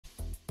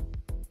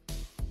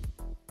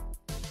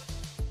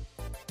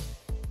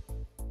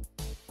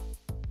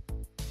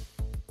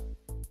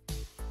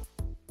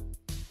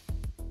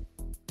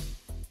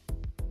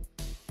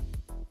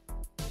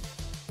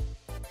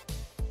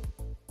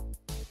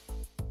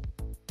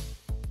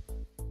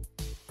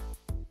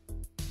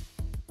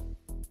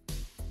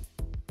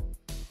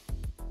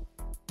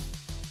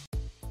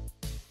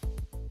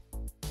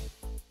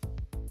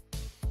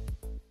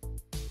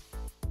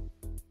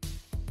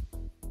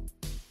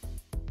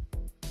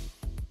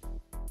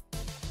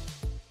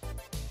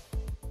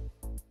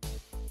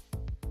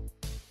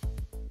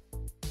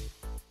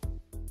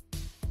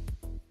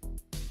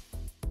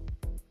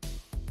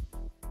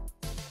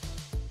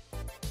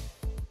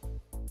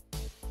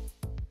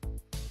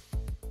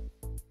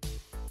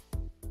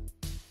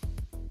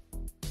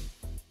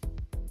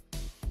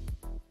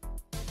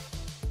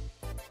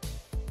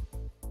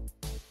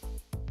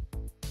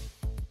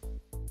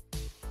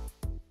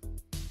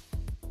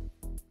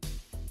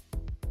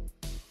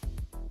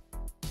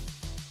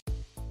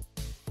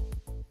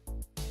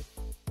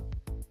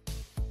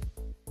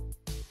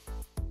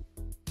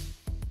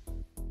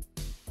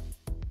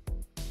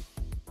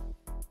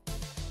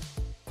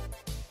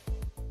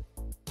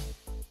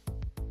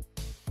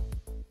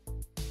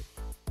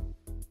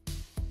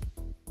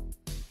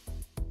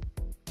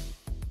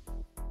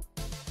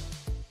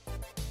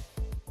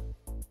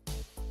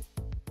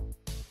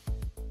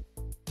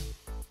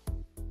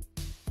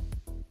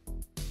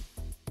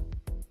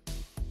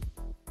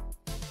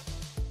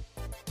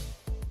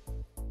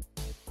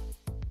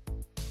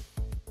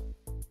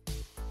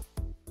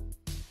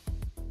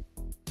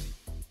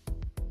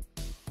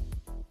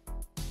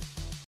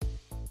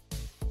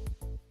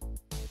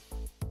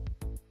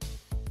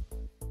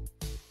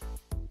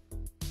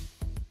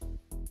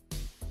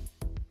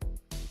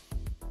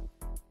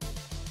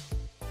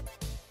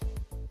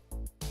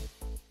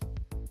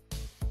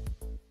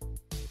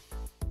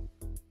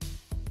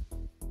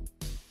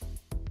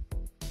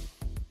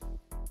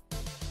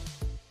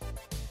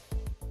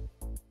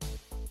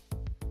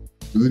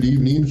Good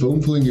evening,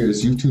 foam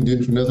flingers. You've tuned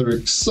in for another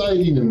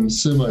exciting and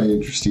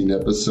semi-interesting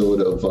episode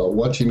of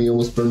watching me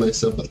almost burn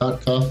myself with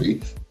hot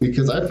coffee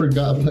because I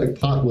forgot my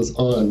pot was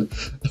on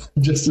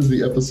just as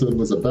the episode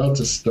was about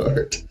to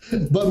start.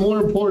 But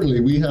more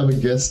importantly, we have a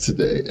guest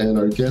today, and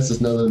our guest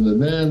is none other than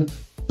the man,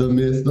 the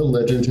myth, the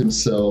legend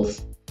himself,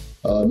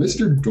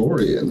 Mr.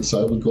 Dorian.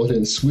 So I will go ahead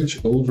and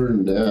switch over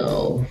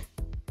now.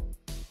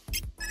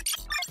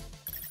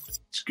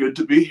 It's good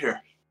to be here.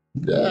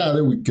 Yeah,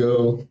 there we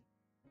go.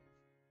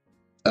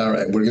 All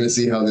right, we're gonna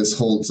see how this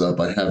holds up.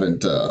 I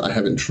haven't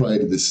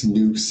tried this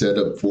new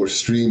setup for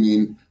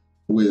streaming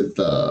with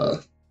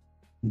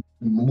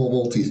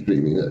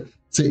multi-streaming.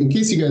 So in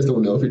case you guys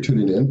don't know, if you're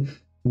tuning in,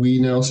 we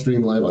now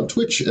stream live on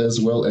Twitch as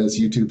well as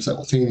YouTube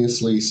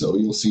simultaneously. So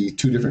you'll see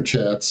two different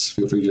chats.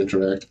 Feel free to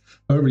interact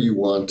however you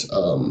want.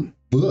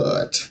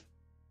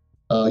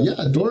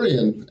 Yeah,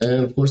 Dorian,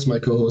 and of course my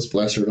co-host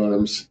Blaster at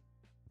Arms.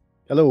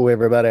 Hello,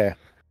 everybody.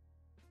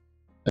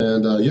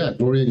 And yeah,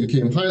 Dorian, you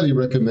came highly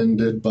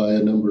recommended by a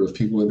number of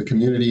people in the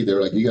community. They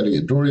were like, you got to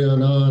get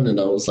Dorian on. And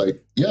I was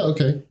like, yeah,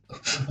 okay.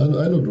 I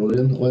know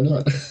Dorian. Why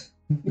not?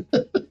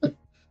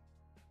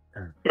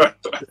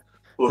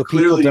 Well, the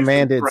people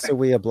demanded, so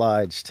we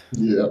obliged.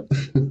 Yeah.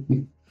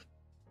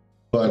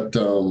 But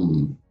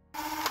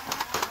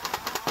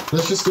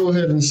let's just go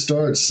ahead and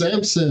start.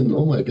 Samson,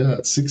 oh my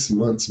God, 6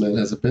 months, man.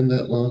 Has it been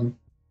that long?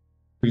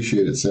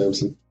 Appreciate it,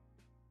 Samson.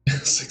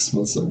 6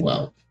 months,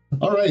 wow.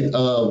 All right.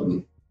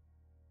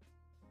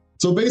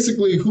 So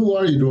basically, who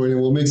are you,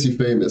 Dorian? What makes you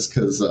famous?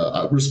 Because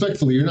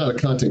respectfully, you're not a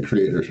content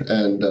creator.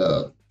 And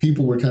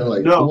people were kind of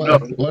like,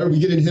 why are we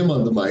getting him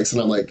on the mics?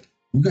 And I'm like,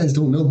 you guys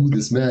don't know who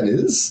this man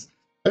is?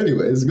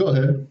 Anyways, go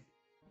ahead.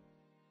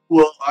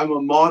 Well, I'm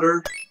a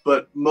modder,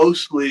 but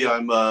mostly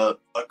I'm a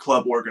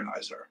club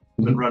organizer.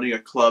 I've been running a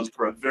club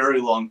for a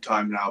very long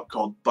time now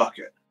called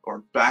Bucket,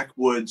 or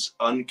Backwoods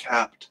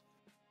Uncapped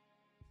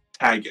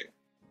Tagging.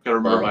 Gotta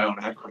remember my own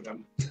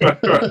acronym.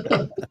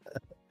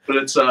 But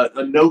it's a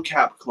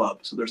no-cap club,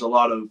 so there's a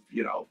lot of,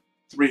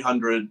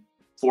 300,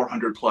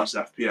 400 plus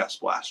FPS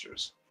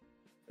blasters.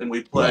 And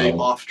we play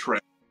off-trail,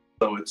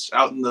 so it's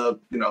out in the,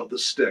 the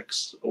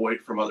sticks, away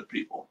from other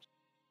people.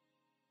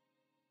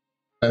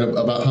 And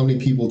about how many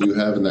people do you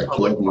have in that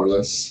club, more or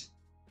less?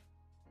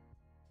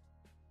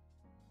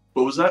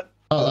 What was that?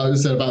 I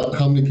just said, about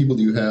how many people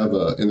do you have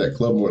in that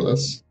club, more or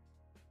less?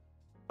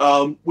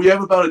 We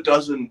have about a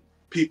dozen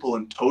people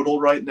in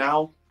total right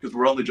now, because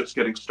we're only just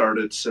getting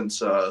started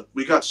since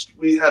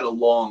we had a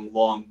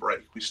long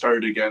break. We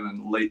started again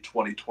in late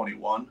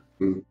 2021.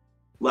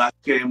 Last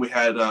game we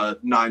had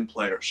 9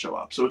 players show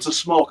up, so it's a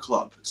small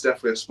club. It's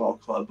definitely a small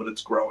club, but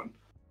it's growing.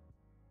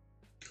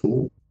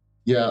 Cool.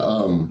 Yeah.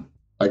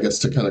 I guess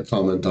to kind of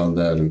comment on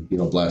that, and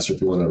Blaster,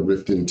 if you want to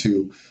riff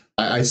into,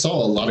 I saw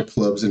a lot of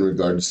clubs in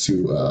regards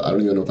to I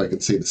don't even know if I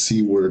can say the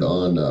C word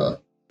on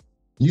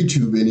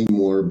YouTube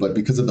anymore, but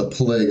because of the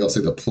plague, I'll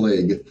say the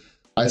plague.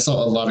 I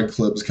saw a lot of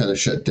clubs kind of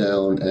shut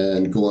down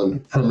and go on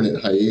permanent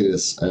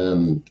hiatus,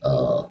 and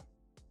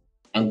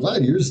I'm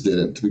glad yours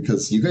didn't,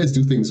 because you guys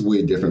do things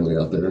way differently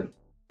out there.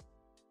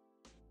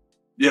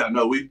 Yeah,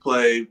 no, we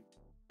play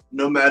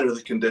no matter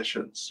the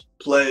conditions.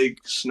 Plague,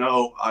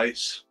 snow,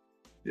 ice,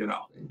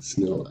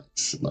 Snow,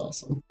 ice,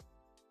 awesome.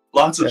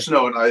 Lots of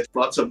snow and ice,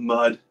 lots of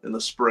mud in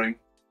the spring.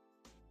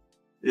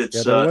 There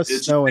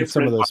was snow in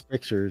some of those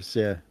pictures,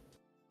 yeah.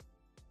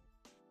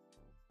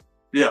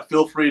 Yeah,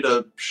 feel free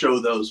to show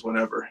those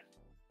whenever.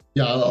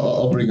 Yeah,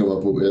 I'll bring them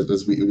up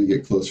as we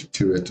get closer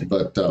to it.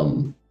 But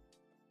cool.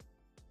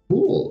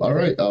 All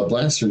right,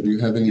 Blaster, do you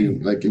have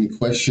any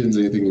questions?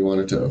 Anything you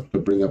wanted to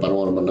bring up? I don't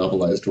want to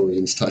monopolize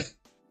Dorian's time.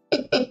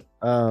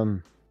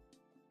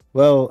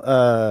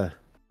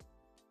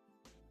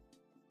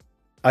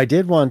 I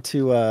did want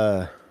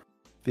to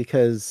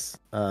because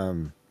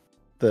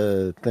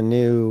the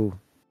new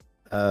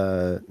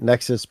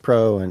Nexus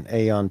Pro and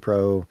Aeon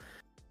Pro,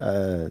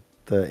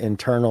 the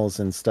internals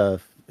and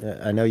stuff.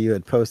 I know you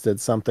had posted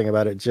something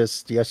about it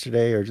just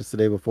yesterday or just the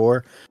day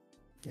before,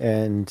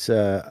 and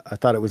I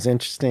thought it was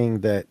interesting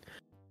that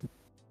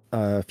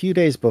a few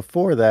days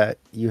before that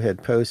you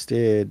had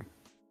posted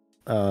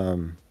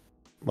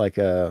like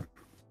a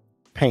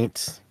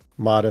paint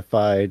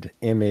modified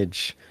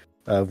image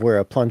of where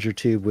a plunger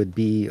tube would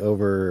be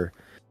over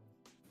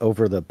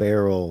the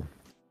barrel.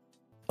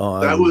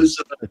 That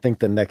was I think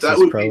the Nexus that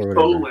would Pro be or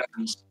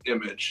Poland's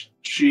image.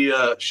 She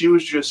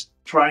was just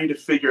trying to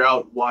figure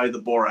out why the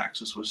bore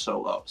axis was so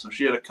low. So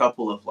she had a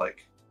couple of I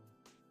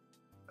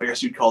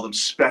guess you'd call them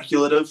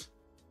speculative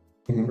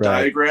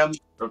diagrams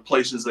or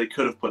places they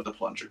could have put the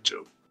plunger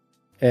tube.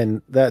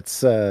 And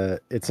that's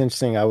it's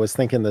interesting. I was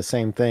thinking the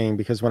same thing,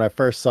 because when I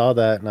first saw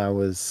that and I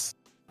was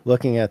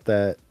looking at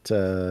that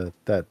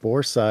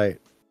bore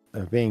site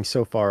being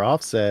so far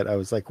offset, I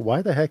was like,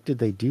 why the heck did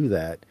they do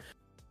that?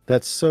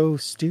 That's so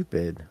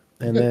stupid.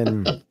 And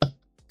then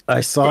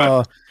I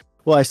saw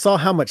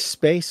how much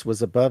space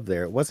was above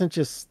there. It wasn't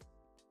just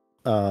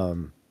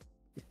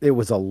it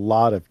was a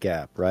lot of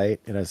gap, right?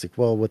 And I was like,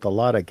 well, with a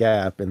lot of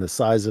gap and the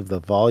size of the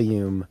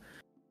volume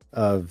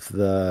of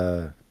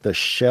the the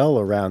shell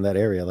around that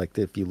area. Like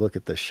if you look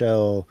at the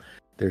shell,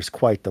 there's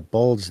quite the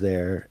bulge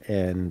there,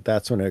 and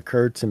that's when it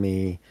occurred to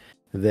me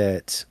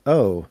that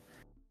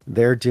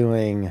they're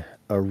doing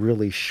a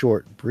really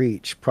short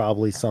breach,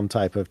 probably some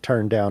type of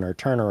turn down or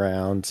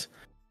turnaround,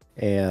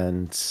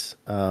 and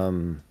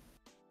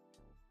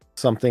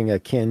something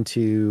akin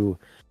to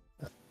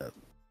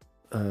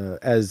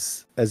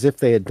as if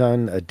they had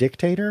done a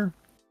dictator.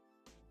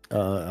 I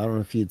don't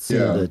know if you'd seen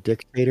the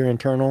dictator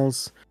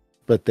internals,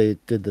 but they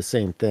did the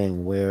same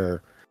thing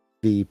where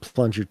the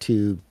plunger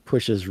tube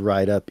pushes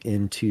right up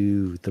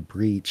into the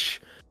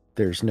breech.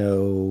 There's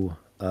no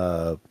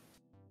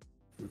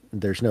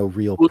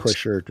real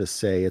pusher to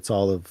say. It's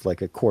all of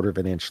like a quarter of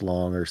an inch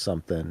long or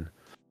something.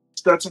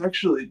 That's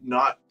actually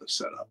not the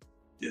setup.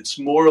 It's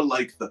more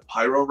like the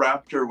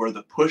Pyroraptor, where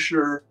the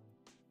pusher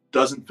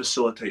doesn't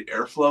facilitate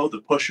airflow.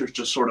 The pusher is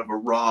just sort of a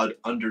rod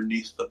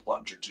underneath the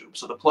plunger tube.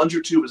 So the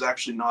plunger tube is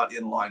actually not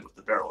in line with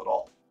the barrel at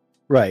all.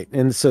 Right.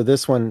 And so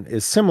this one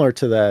is similar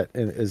to that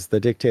as the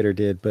Dictator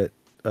did, but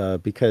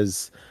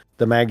because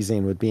the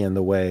magazine would be in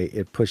the way,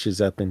 it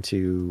pushes up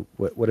into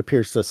what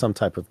appears to some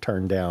type of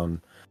turn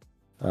down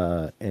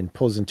and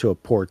pulls into a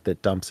port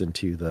that dumps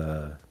into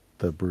the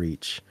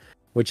breech,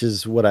 which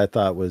is what I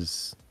thought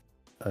was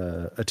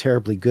a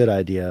terribly good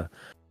idea.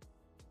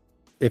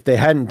 If they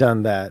hadn't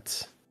done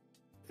that,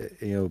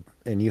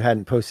 and you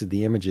hadn't posted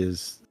the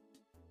images,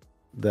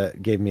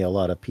 that gave me a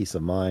lot of peace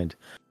of mind.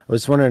 I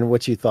was wondering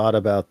what you thought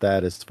about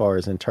that as far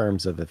as in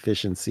terms of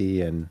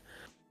efficiency and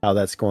how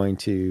that's going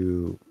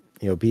to,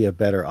 be a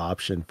better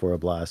option for a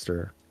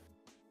blaster.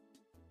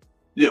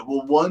 Yeah,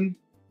 well, one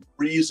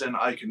reason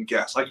I can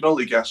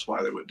only guess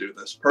why they would do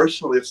this.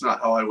 Personally, it's not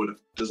how I would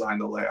have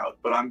designed the layout,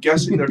 but I'm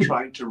guessing they're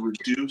trying to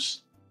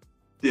reduce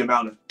the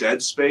amount of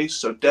dead space.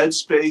 So dead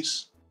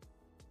space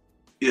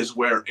is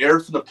where air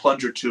from the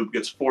plunger tube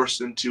gets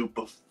forced into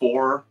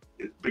before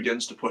it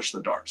begins to push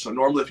the dart. So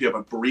normally if you have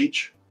a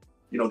breech,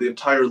 the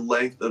entire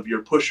length of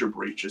your pusher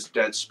breech is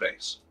dead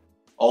space.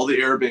 All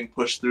the air being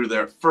pushed through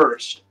there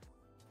first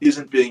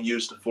isn't being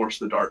used to force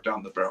the dart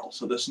down the barrel.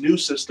 So this new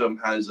system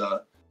has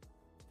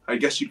I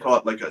guess you'd call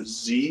it like a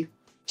Z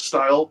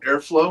style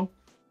airflow,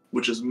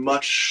 which is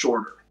much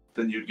shorter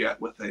than you'd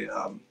get with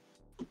an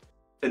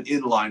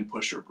inline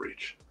pusher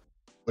breech.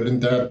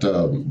 Wouldn't that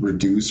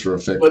reduce or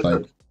affect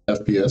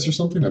FPS or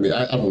something? I mean,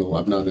 I don't know.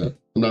 I'm not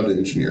an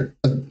engineer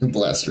in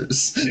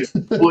blasters.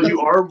 Well,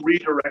 you are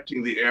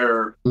redirecting the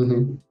air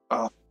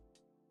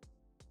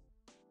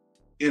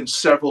in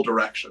several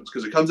directions,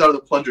 because it comes out of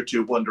the plunger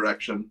tube one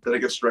direction, then it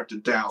gets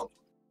directed down,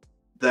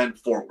 then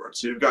forward.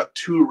 So you've got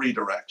two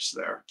redirects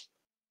there.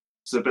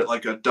 It's a bit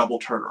like a double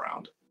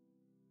turnaround,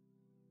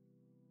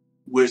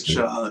 which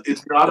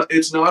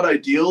it's not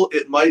ideal.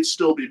 It might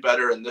still be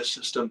better in this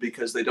system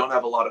because they don't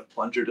have a lot of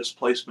plunger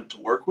displacement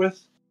to work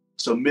with.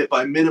 So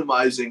by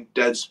minimizing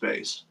dead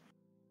space,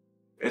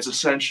 it's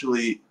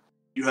essentially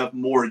you have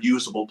more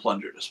usable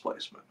plunger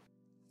displacement.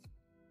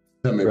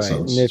 That makes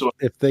sense. And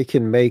if they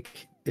can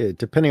make it,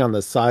 depending on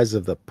the size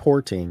of the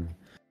porting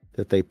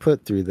that they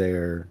put through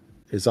there,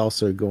 is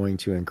also going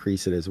to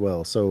increase it as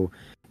well. So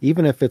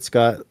even if it's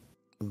got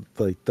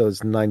like those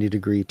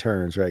 90-degree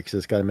turns, right? Because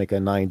it's got to make a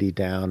 90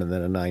 down and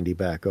then a 90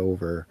 back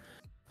over.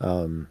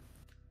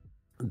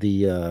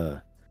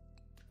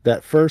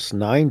 That first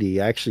 90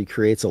 actually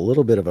creates a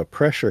little bit of a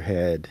pressure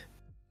head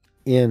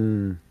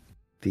in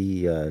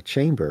the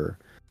chamber,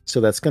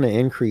 so that's going to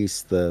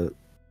increase the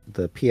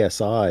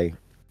PSI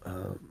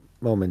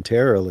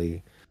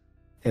momentarily,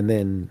 and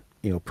then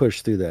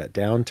push through that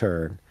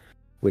downturn,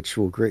 which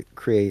will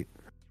create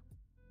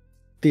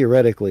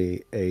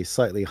theoretically a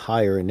slightly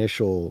higher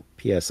initial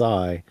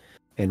PSI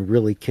and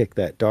really kick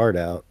that dart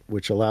out,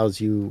 which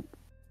allows you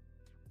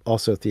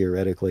also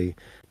theoretically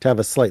to have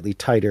a slightly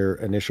tighter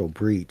initial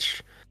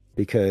breech,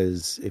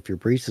 because if your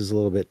breech is a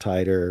little bit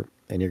tighter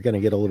and you're going to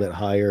get a little bit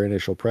higher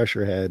initial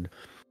pressure head,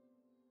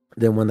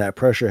 then when that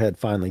pressure head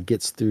finally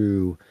gets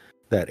through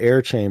that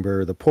air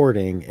chamber, the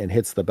porting, and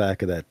hits the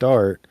back of that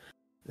dart,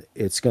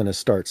 it's going to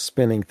start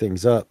spinning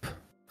things up.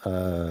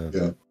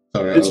 Yeah.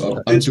 Sorry,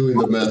 I'm doing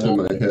the math in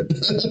my head.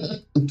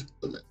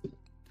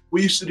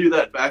 We used to do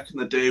that back in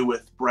the day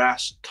with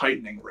brass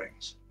tightening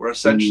rings, where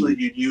essentially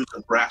you'd use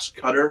a brass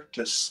cutter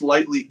to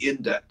slightly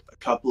indent a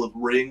couple of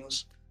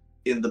rings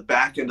in the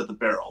back end of the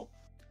barrel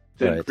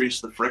to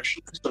increase the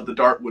friction, so the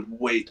dart would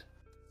wait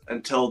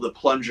until the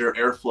plunger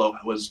airflow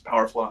was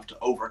powerful enough to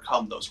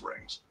overcome those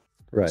rings.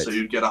 Right. So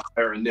you'd get a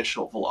higher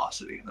initial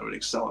velocity that would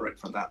accelerate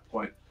from that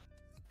point.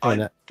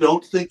 I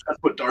don't think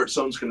that's what Dart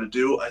Zone's going to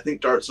do. I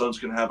think Dart Zone's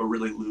going to have a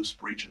really loose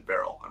breech and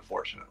barrel,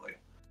 unfortunately.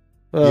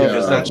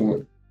 Because that's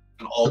in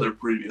all their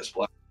previous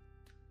plans.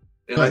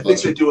 And I think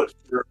they do it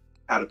for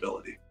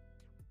compatibility.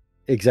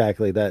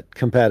 Exactly. That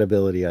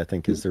compatibility, I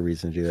think, is the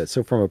reason to do that.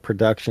 So from a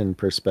production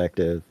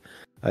perspective,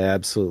 I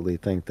absolutely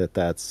think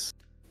that's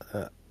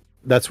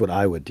what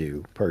I would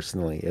do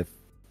personally. If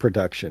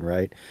production,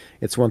 right?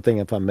 It's one thing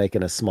if I'm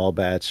making a small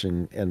batch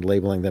and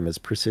labeling them as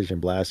precision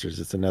blasters.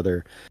 It's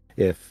another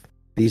if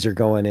these are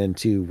going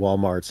into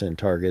Walmarts and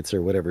Targets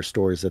or whatever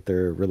stores that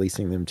they're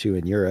releasing them to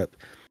in Europe.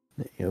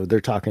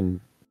 They're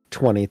talking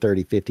 20,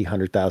 30, 50,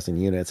 100,000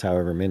 units,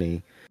 however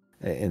many.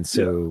 And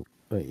so,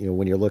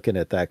 when you're looking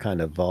at that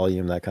kind of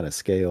volume, that kind of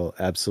scale,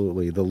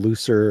 absolutely. The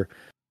looser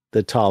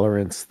the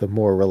tolerance, the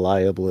more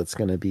reliable it's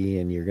going to be.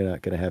 And you're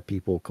not going to have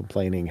people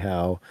complaining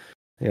how,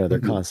 they're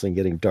constantly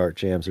getting dart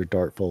jams or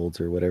dart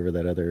folds or whatever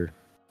that other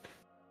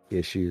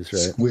issues,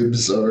 right?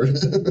 Squibs are.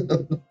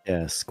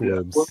 Yeah,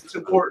 squibs. Well,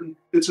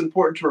 it's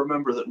important to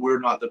remember that we're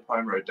not the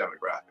primary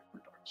demographic for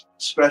darts,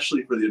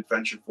 especially for the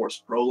Adventure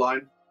Force Pro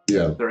line.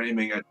 Yeah. They're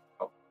aiming at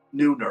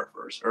new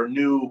nerfers or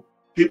new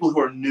people who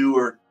are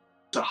newer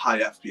to high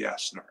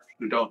FPS nerf,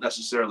 who don't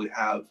necessarily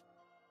have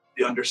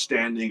the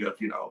understanding of,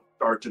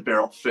 dart to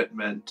barrel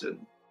fitment and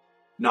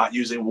not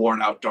using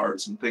worn out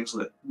darts and things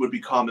that would be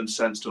common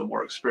sense to a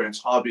more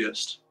experienced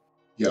hobbyist.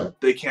 Yeah.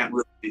 They can't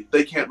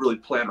really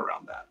plan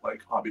around that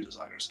like hobby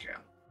designers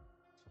can.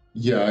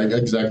 Yeah,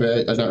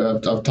 exactly.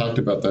 I've talked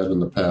about that in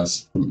the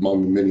past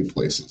among many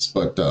places,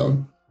 but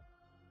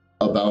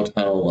about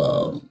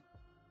how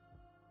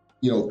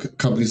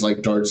companies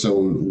like Dart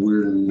Zone,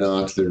 we're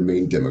not their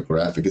main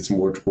demographic. It's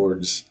more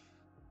towards,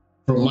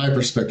 from my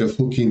perspective,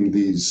 hooking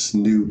these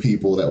new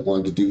people that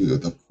want to do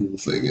the cool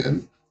thing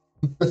in.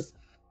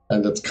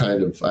 And that's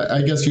kind of,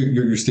 I guess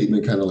your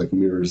statement kind of like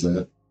mirrors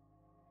that.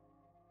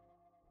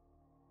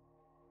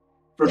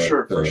 For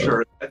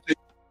sure. I think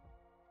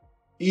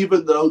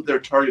even though their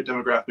target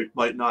demographic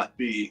might not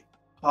be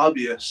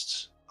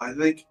hobbyists, I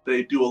think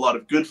they do a lot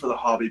of good for the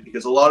hobby,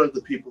 because a lot of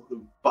the people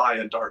who buy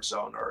a Dart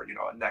Zone or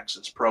a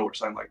Nexus Pro or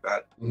something like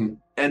that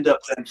end up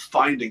then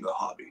finding the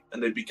hobby,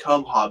 and they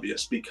become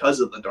hobbyists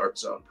because of the Dart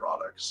Zone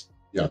products.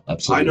 Yeah,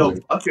 absolutely. I know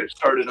Bucket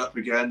started up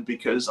again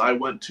because I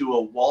went to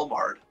a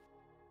Walmart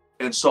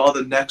and saw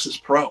the Nexus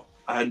Pro.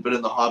 I hadn't been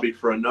in the hobby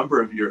for a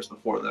number of years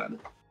before then,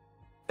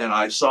 and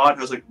I saw it and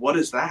I was like, what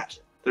is that?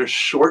 There's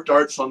short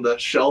darts on the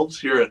shelves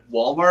here at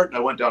Walmart, and I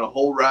went down a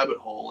whole rabbit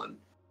hole and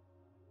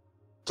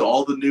to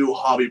all the new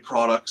hobby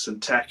products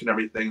and tech and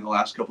everything in the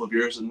last couple of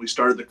years, and we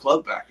started the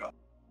club back up.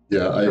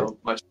 Yeah,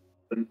 myself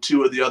and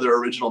two of the other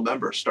original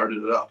members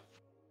started it up.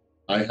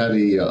 I had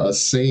a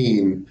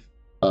saying,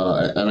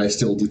 and I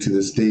still do to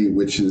this day,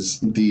 which is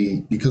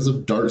because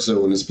of Dart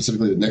Zone and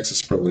specifically the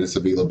Nexus Pro and its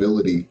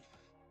availability,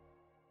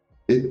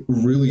 it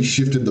really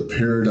shifted the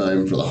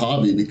paradigm for the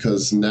hobby,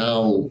 because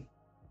now,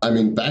 I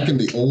mean, back in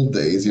the old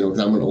days, because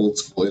I'm an old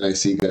school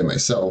NIC guy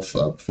myself,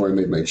 before I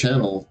made my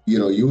channel,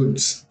 you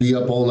would be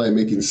up all night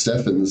making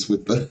Steffens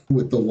with the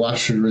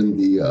washer and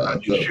the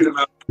shoot them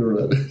out.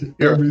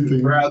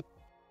 Everything.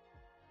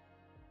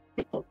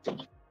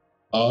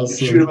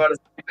 Awesome. You shoot them out of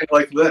something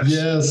like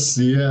this.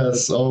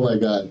 Yes. Oh my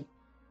God.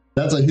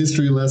 That's a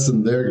history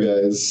lesson there,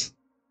 guys.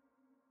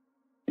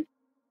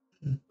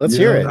 Let's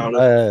hear it.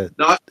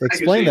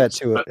 Explain that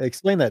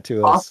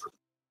to us.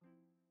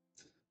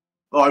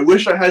 Oh, I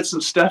wish I had some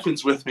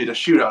Steffens with me to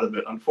shoot out of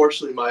it.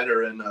 Unfortunately, mine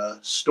are in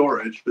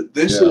storage, but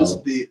this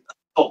is the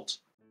Assault.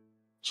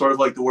 Sort of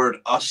like the word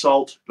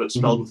assault, but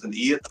spelled with an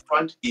E at the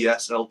front,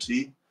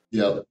 ESLT.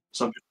 Yeah.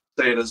 Some people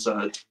say it as,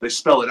 they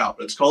spell it out,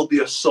 but it's called the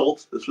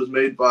Assault. This was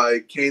made by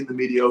Kane the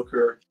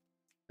Mediocre.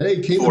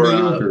 Hey, Kane the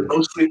Mediocre.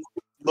 Mostly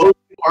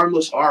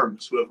Harmless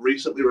Arms, who have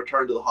recently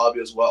returned to the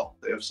hobby as well.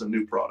 They have some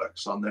new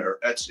products on their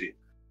Etsy.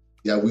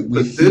 Yeah,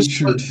 we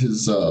featured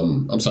his,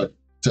 I'm sorry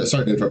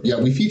to interrupt. Yeah,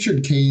 we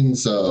featured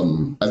Kane's,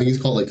 I think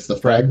he's called like the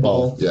Frag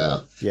Ball.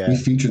 Yeah. We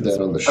featured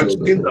that on the show. I've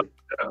seen them.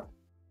 Yeah.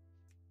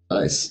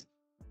 Nice.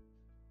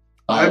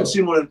 I haven't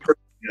seen one in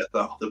person yet,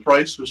 though. The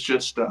price was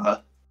just, it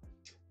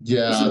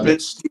was a bit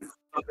steep.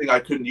 Something I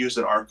couldn't use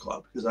at our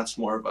club, because that's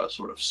more of a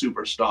sort of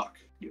super stock,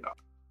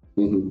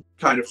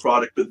 kind of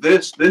product. But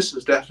this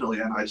is definitely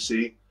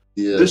NIC.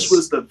 Yes. This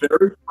was the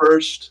very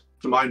first,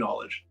 to my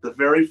knowledge, the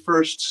very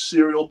first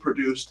serial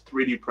produced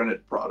 3D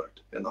printed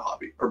product in the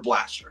hobby, or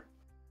blaster.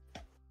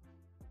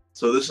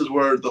 So this is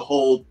where the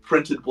whole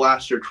printed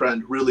blaster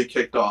trend really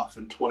kicked off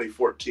in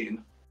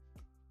 2014.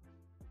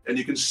 And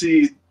you can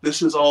see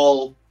this is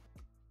all,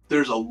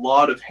 there's a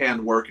lot of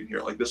hand work in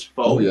here, like this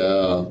foam. Oh,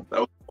 yeah. That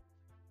was,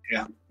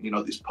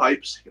 these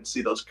pipes, you can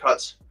see those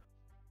cuts.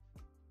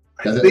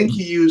 I think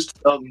he used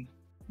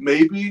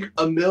maybe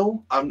a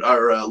mill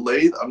or a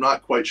lathe. I'm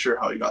not quite sure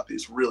how he got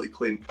these really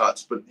clean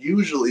cuts, but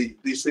usually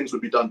these things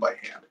would be done by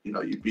hand.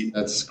 You'd be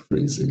that's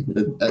crazy.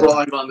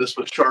 drawing on this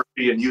with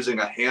Sharpie and using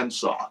a hand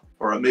saw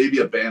or maybe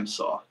a band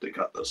saw to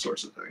cut those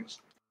sorts of things.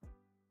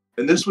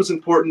 And this was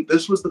important.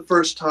 This was the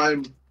first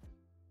time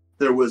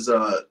there was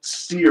a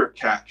sear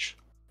catch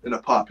in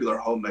a popular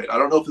homemade. I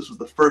don't know if this was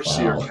the first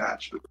sear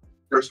catch, but the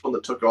first one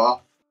that took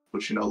off,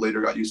 which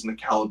later got used in the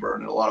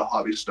Caliburn and a lot of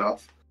hobby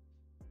stuff.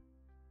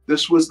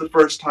 This was the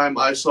first time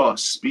I saw a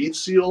speed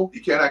seal.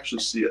 You can't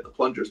actually see it. The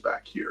plunger's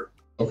back here.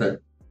 Okay.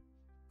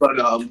 But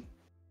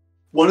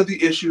one of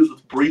the issues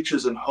with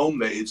breeches and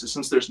homemades is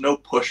since there's no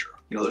pusher,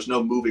 there's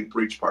no moving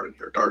breech part in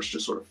here. Darts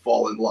just sort of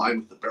fall in line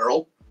with the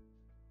barrel,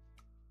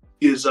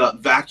 is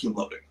vacuum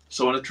loading.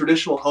 So in a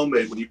traditional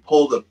homemade, when you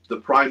pull the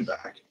prime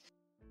back,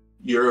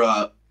 you're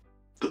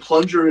the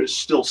plunger is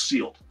still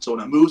sealed. So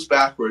when it moves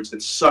backwards,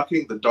 it's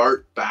sucking the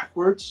dart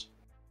backwards.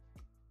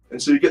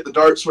 And so you get the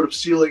dart sort of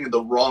sealing in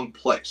the wrong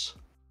place.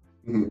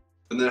 Mhm.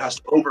 And then it has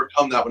to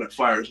overcome that when it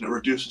fires, and it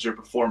reduces your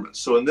performance.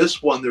 So in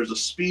this one, there's a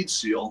speed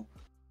seal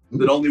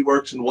that only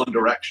works in one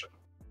direction.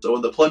 So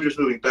when the plunger's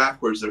moving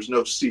backwards, there's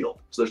no seal.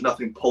 So there's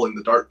nothing pulling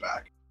the dart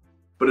back.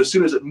 But as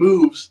soon as it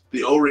moves,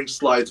 the O-ring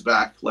slides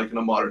back like in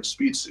a modern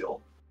speed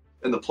seal,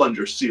 and the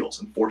plunger seals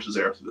and forces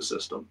air through the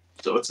system.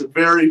 So it's a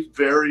very,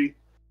 very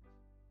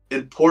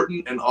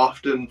important and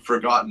often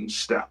forgotten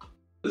step.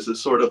 This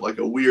is sort of like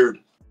a weird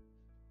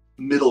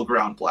middle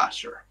ground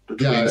blaster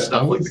between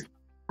stuff like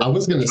I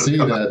was going to say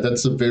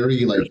that's a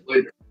very like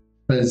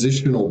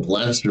transitional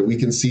blaster. We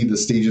can see the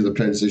stages of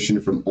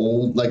transition from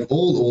old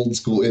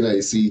school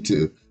NIC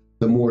to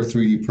the more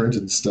 3D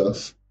printed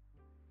stuff.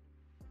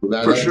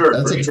 That's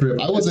a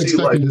trip. I wasn't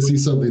expecting to see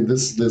something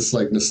this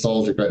like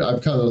nostalgic, right? I'm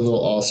kind of a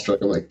little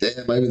awestruck. I'm like,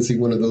 damn, I haven't seen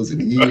one of those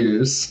in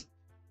years.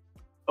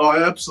 Oh,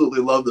 I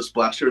absolutely love this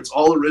blaster. It's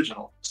all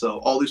original. So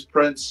all these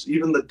prints,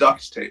 even the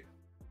duct tape,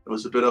 it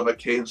was a bit of a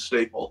Kane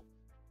staple.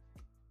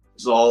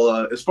 It's all,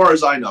 as far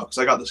as I know, because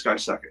I got this guy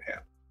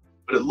secondhand.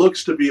 But it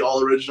looks to be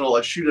all original.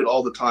 I shoot it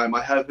all the time.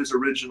 I have his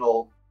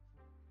original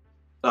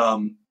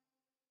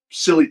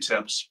silly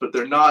tips, but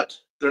they're not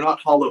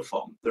hollow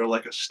foam. They're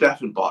like a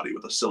Stefan body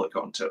with a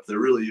silicone tip. They're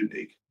really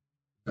unique.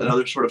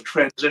 Another sort of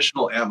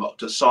transitional ammo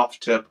to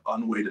soft tip,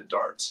 unweighted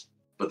darts.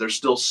 But they're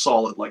still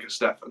solid like a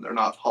Stefan. They're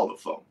not hollow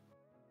foam.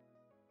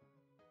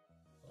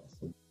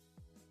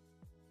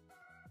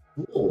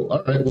 Cool.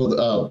 All right.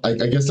 Well, I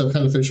guess I've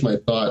kind of finished my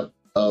thought.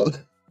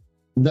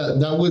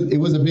 It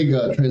was a big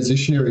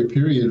transitionary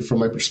period from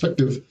my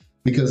perspective,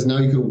 because now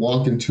you could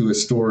walk into a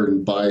store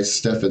and buy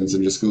Stefans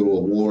and just go to a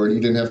war, and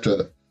you didn't have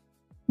to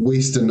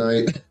waste a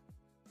night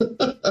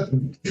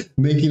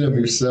making them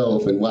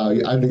yourself. And wow, I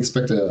didn't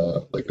expect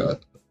a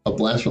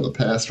blast from the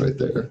past right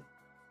there.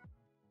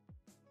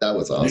 That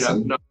was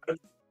awesome. Yeah, no.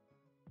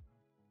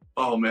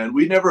 Oh man,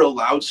 we never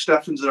allowed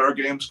Stefans in our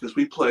games because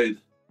we played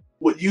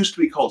what used to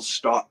be called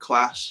stock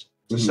class.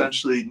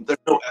 Essentially, there's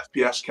no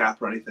FPS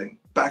cap or anything.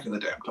 Back in the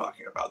day, I'm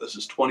talking about. This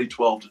is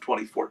 2012 to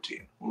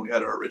 2014 when we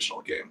had our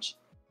original games.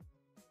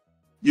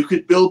 You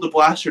could build the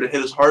blaster to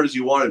hit as hard as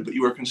you wanted, but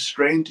you were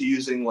constrained to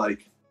using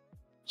like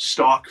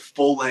stock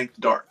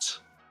full-length darts.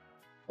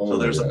 So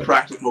there's a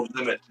practical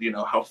limit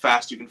to, how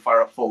fast you can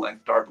fire a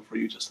full-length dart before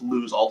you just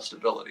lose all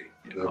stability.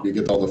 You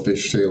get all the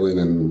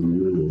fishtailing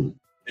and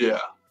yeah.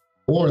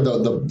 Or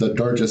the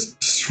dart just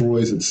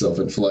destroys itself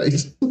in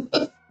flight.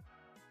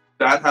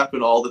 That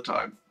happened all the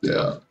time.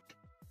 Yeah.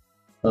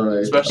 All right.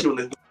 Especially when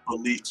they hit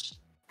elites.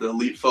 The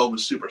elite foam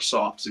is super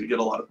soft, so you get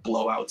a lot of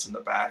blowouts in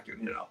the back,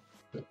 and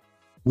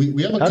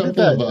We have a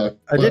couple of.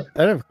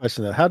 I have a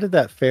question though. How did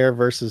that fare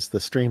versus the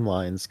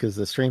streamlines? Because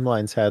the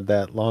streamlines had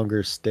that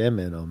longer stem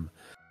in them.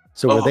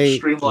 So will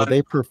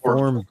they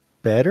perform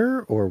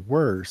better or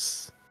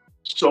worse?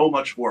 So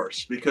much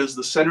worse, because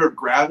the center of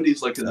gravity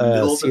is like in the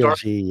middle of the dart.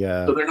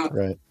 So they're not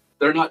right.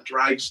 They're not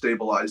drag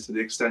stabilized to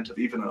the extent of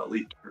even an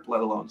elite dart,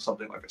 let alone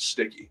something like a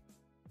sticky.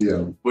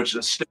 Yeah. Which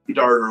a sticky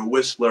dart or a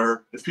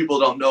whistler, if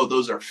people don't know,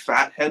 those are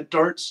fat head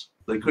darts.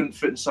 They couldn't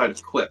fit inside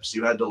of clips.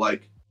 You had to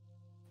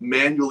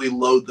manually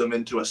load them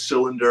into a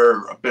cylinder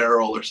or a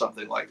barrel or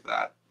something like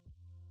that.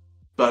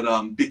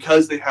 But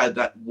because they had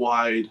that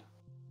wide,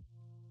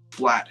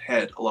 flat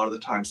head, a lot of the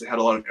times they had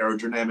a lot of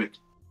aerodynamic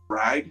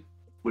drag,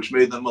 which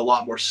made them a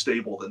lot more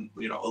stable than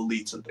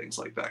elites and things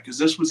like that. Because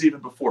this was even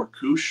before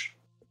Koosh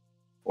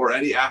or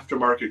any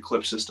aftermarket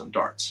clip system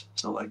darts.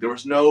 So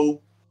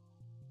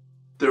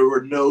there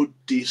were no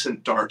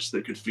decent darts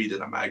that could feed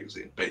in a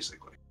magazine,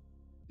 basically.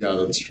 Yeah,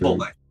 that's true.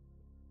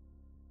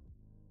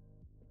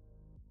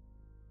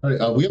 All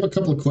right, we have a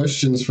couple of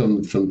questions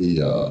from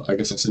the I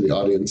guess I'll say the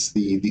audience,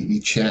 the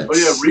chat. Oh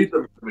yeah, read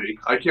them to me.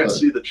 I can't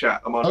see the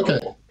chat. I'm on okay.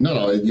 mobile.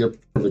 No, you're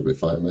perfectly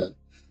fine, man.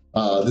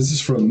 This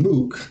is from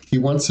Mook. He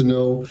wants to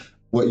know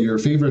what your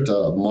favorite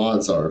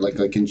mods are, like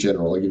in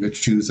general. Like if you could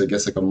choose, I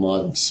guess, like a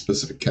mod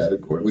specific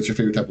category. What's your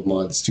favorite type of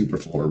mods to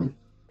perform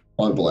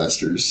on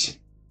blasters?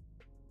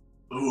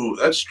 Ooh,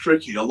 that's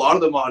tricky. A lot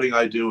of the modding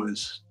I do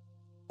is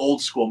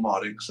old school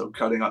modding, so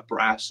cutting up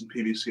brass and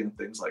PVC and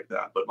things like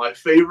that. But my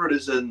favorite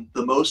is in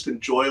the most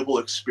enjoyable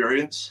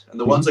experience, and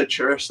the ones I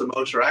cherish the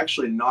most are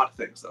actually not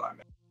things that I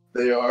make.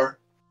 They are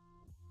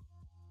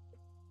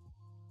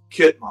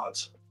kit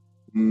mods.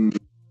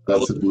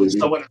 That's a beauty.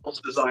 Someone else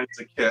designs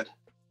a kit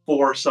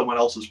for someone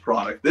else's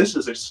product. This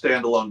is a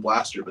standalone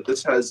blaster, but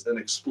this has an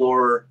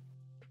Explorer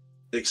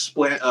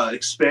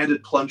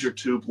expanded plunger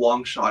tube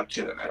long shot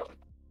kit in it.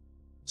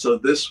 So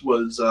this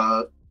was,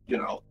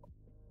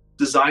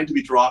 designed to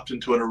be dropped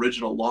into an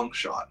original long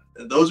shot.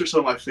 And those are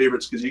some of my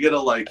favorites because you get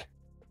to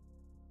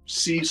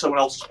see someone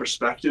else's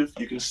perspective.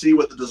 You can see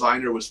what the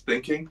designer was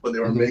thinking when they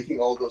were making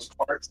all those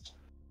parts.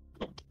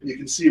 You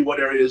can see what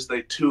areas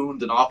they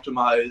tuned and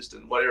optimized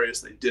and what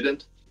areas they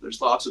didn't.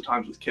 There's lots of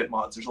times with kit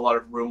mods, there's a lot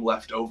of room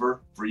left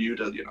over for you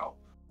to,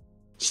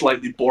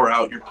 slightly bore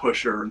out your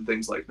pusher and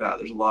things like that.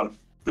 There's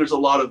a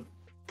lot of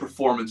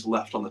performance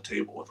left on the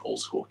table with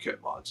old school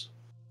kit mods.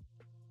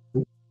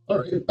 All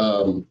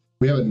right.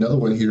 We have another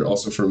one here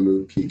also from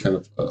Mook. He kind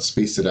of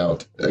spaced it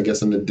out, I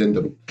guess, an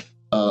addendum.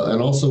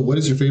 And also, what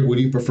is your favorite? Would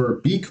you prefer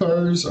B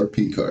cars or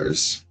P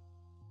cars?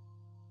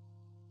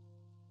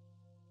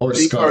 Or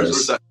B cars, or scars?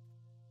 is that?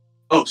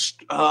 Oh,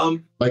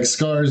 Like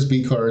scars,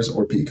 B cars,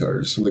 or P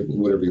cars, like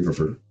whatever you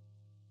prefer.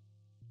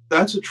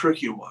 that's a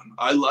tricky one.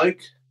 I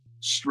like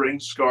string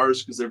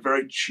scars because they're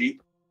very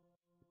cheap.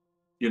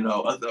 You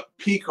know, a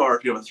P car,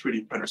 if you have a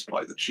 3D printer, is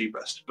probably the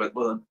cheapest. But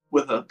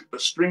with a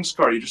string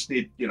scar, you just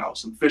need, you know,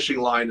 some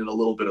fishing line and a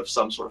little bit of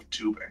some sort of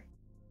tubing.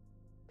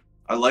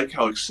 I like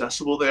how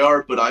accessible they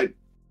are, but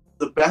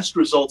the best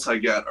results I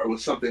get are with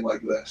something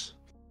like this.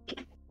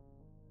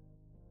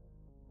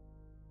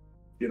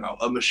 You know,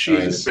 a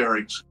machined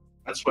bearing.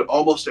 That's what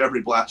almost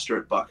every blaster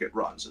at Bucket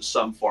runs, is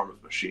some form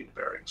of machined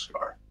bearing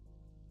scar.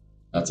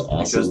 That's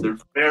awesome. Because they're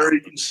very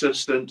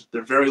consistent,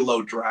 they're very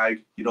low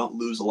drag, you don't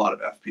lose a lot of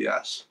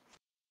FPS.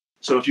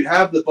 So if you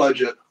have the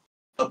budget,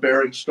 a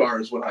bearing scar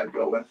is what I'd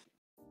go with.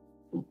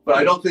 But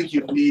I don't think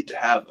you need to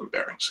have a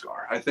bearing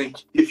scar. I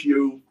think if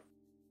you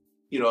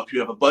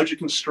have a budget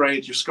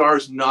constraint, your scar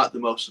is not the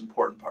most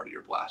important part of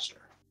your blaster.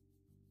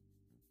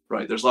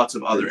 Right? There's lots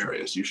of other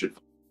areas you should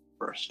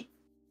first.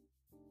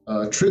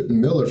 Trip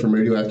Miller from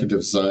Radioactive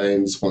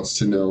Designs wants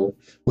to know,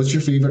 what's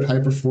your favorite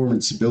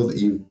high-performance build that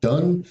you've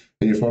done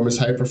and your farmer's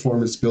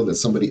high-performance build that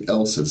somebody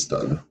else has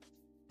done?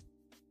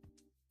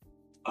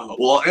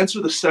 Well, I'll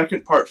answer the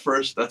second part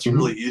first. That's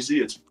really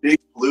easy. It's Big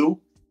Blue.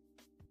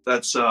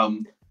 That's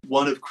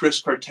one of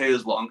Chris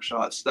Cartea's long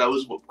shots.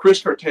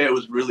 Chris Cartea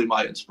was really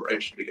my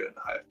inspiration to get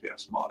into high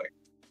FPS modding.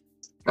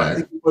 I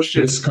think he pushed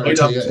Chris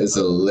Cartea is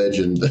a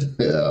legend.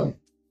 Yeah.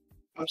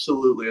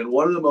 Absolutely, and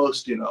one of the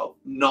most,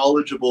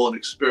 knowledgeable and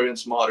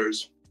experienced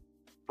modders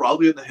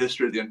probably in the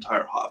history of the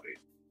entire hobby.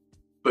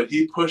 But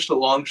he pushed a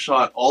long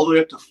shot all the way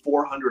up to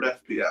 400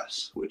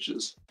 FPS,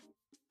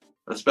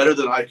 that's better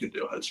than I could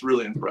do. It's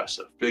really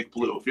impressive. Big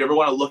Blue. If you ever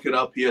want to look it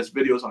up, he has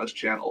videos on his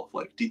channel of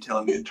like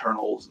detailing the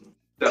internals and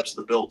depths of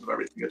the build and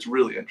everything. It's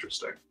really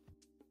interesting.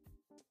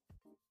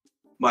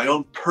 My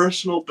own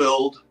personal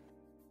build,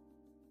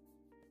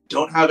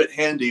 don't have it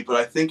handy, but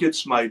I think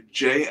it's my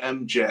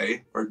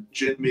JMJ, or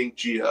Jinming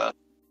Jia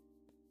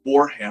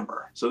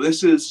Warhammer. So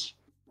this is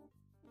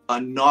a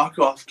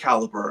knockoff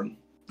Caliburn.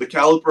 The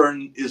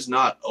Caliburn is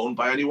not owned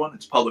by anyone.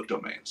 It's public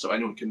domain, so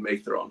anyone can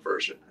make their own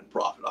version and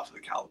profit off of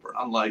the Caliburn,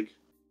 unlike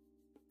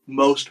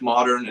most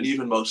modern and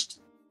even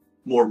most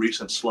more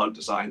recent slug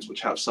designs,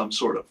 which have some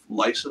sort of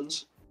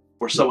license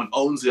where someone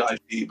owns the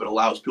IP but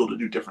allows people to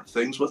do different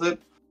things with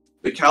it.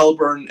 The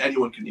Caliburn,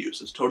 anyone can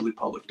use. It's totally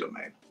public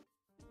domain.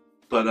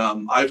 But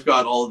I've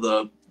got all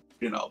the,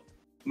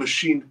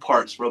 machined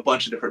parts from a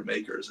bunch of different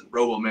makers and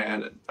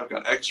RoboMan, and I've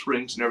got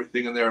X-rings and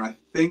everything in there. And I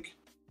think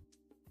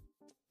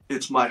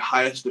it's my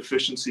highest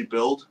efficiency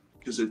build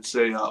because it's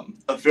a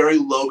very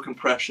low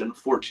compression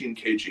 14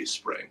 kg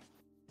spring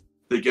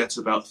that gets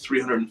about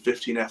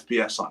 315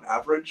 FPS on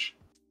average.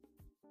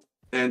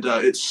 And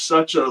it's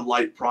such a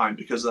light prime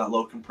because of that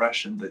low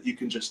compression that you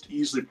can just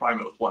easily prime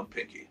it with one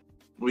pinky.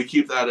 We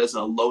keep that as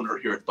a loner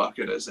here at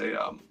Bucket as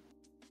a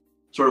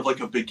sort of like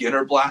a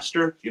beginner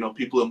blaster.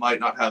 People who might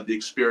not have the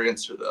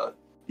experience or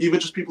even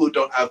just people who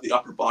don't have the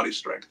upper body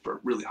strength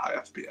for really high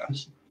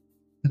FPS.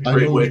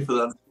 Great way for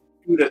them to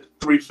shoot at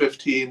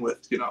 315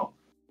 with,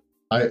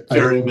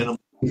 very minimal.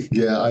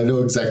 Yeah, I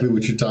know exactly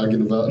what you're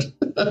talking about.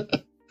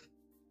 I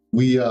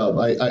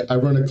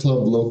run a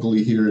club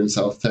locally here in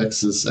South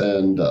Texas,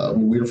 and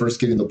when we were first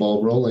getting the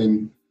ball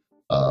rolling,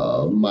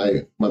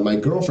 my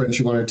girlfriend,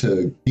 she wanted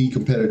to be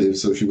competitive,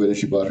 so she went and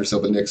she bought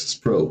herself a Nexus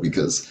Pro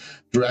because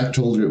Drac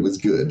told her it was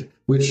good,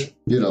 which,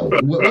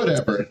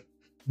 whatever.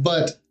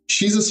 But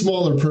she's a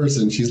smaller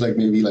person. She's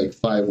maybe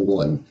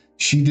 5'1".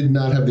 She did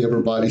not have the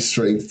upper body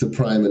strength to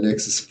prime a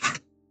Nexus Pro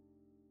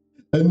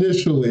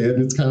initially,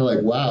 and it's kind of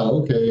like, wow,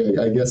 okay,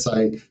 I guess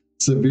I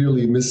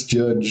severely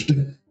misjudged.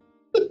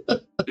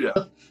 Yeah.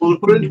 Well, to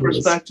put it into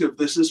perspective,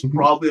 this is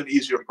probably an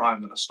easier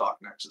prime than a stock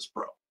Nexus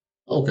Pro.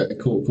 Okay,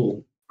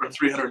 cool. For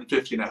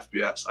 315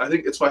 FPS. I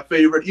think it's my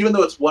favorite, even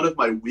though it's one of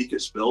my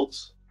weakest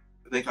builds.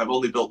 I think I've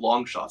only built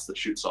long shots that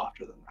shoot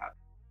softer than that.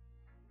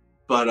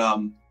 But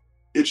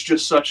it's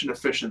just such an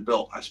efficient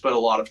build. I spent a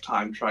lot of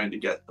time trying to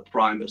get the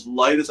prime as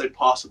light as I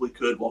possibly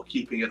could while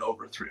keeping it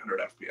over 300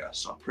 FPS.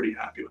 So I'm pretty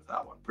happy with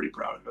that one. Pretty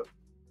proud of it.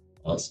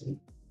 Awesome.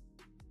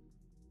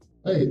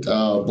 All right,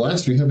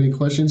 Blast, do you have any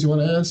questions you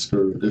want to ask?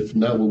 Or if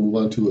not, we'll move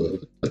on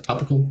to a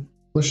topical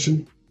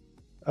question.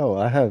 Oh,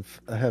 I have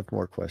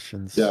more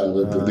questions. Yeah,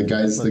 the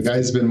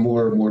guy's been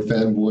more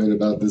fanboying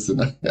about this than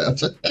I have.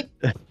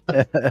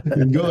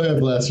 Go ahead,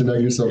 Blaster,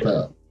 knock yourself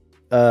out.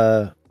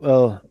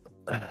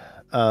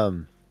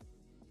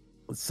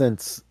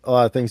 Since a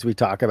lot of things we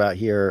talk about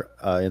here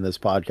in this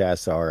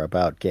podcast are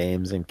about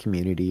games and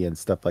community and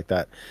stuff like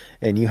that,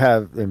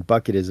 and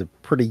Bucket is a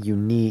pretty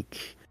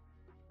unique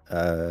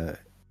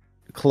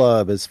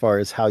club as far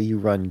as how you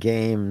run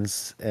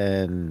games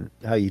and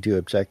how you do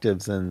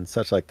objectives and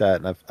such like that.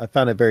 And I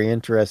found it very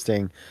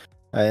interesting,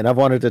 and I've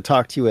wanted to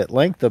talk to you at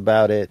length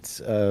about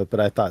it, but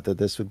I thought that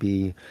this would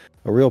be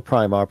a real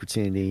prime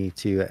opportunity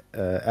to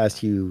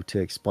ask you to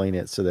explain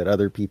it so that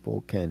other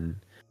people can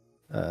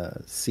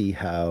see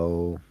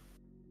how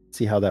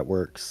that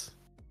works.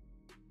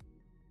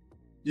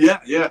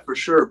 Yeah, for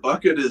sure.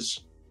 Bucket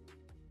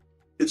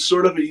it's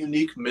sort of a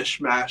unique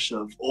mishmash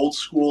of old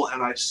school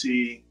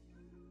NIC,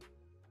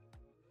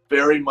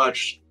 very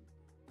much,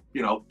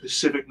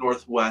 Pacific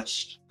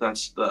Northwest.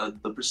 That's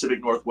the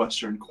Pacific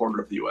Northwestern corner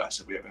of the U.S.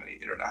 if we have any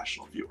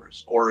international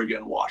viewers.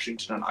 Oregon,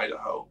 Washington, and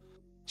Idaho.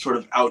 Sort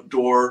of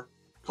outdoor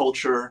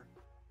culture.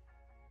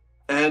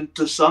 And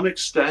to some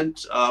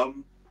extent, a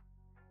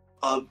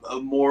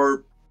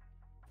more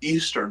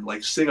Eastern,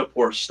 like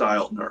Singapore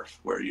style Nerf,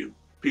 where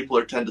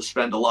people tend to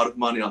spend a lot of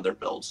money on their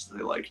builds.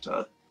 They like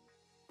to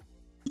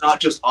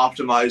not just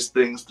optimize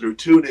things through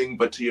tuning,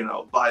 but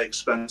to, buy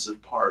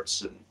expensive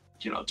parts and,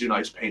 do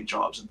nice paint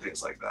jobs and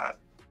things like that.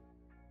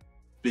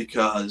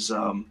 Because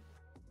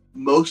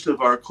most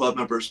of our club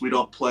members, we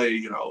don't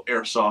play,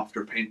 airsoft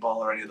or paintball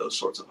or any of those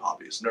sorts of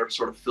hobbies. Nerf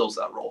sort of fills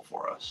that role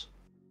for us.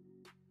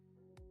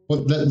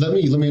 Well, let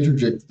me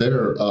interject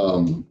there.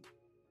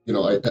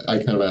 I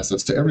kind of asked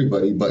this to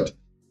everybody, but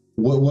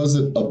what was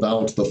it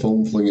about the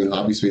foam flinging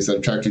hobby space that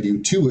attracted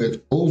you to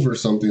it over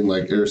something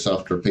like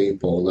airsoft or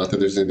paintball? Not that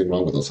there's anything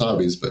wrong with those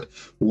hobbies, but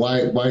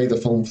why the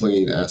foam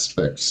flinging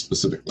aspect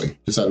specifically?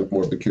 Just out of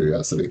morbid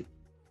curiosity.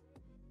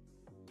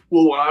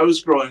 Well, when I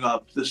was growing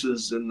up, this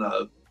is in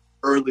the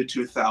early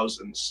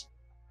 2000s,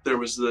 there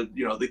was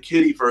the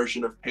kiddie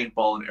version of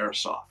paintball and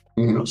airsoft.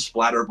 Mm-hmm.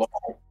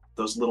 Splatterball,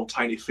 those little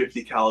tiny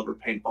 50 caliber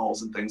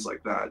paintballs and things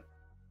like that.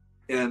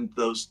 And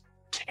those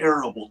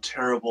terrible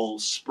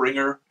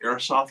Springer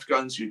airsoft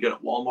guns you get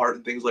at Walmart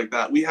and things like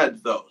that. We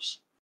had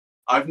those.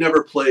 I've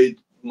never played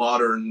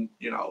modern,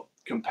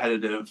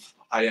 competitive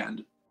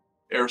high-end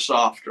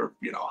airsoft or,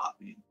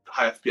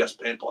 high FPS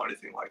paintball or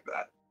anything like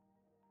that.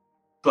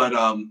 But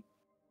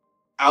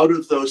out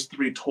of those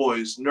three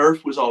toys,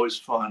 Nerf was always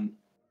fun,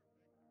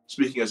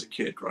 speaking as a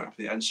kid growing up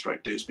in the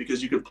N-Strike days,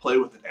 because you could play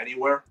with it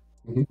anywhere.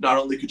 Mm-hmm. Not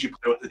only could you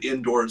play with it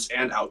indoors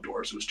and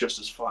outdoors, it was just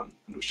as fun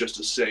and it was just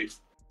as safe.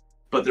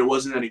 But there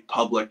wasn't any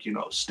public,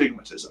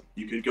 stigmatism.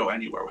 You could go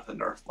anywhere with a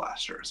Nerf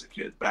blaster as a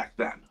kid back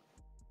then.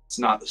 It's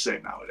not the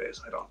same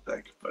nowadays, I don't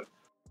think. But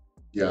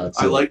yeah,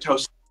 I liked how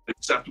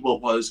acceptable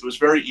it was. It was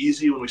very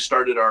easy when we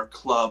started our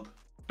club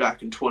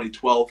back in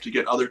 2012 to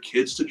get other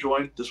kids to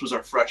join. This was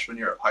our freshman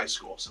year of high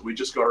school, so we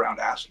just go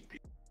around asking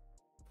people,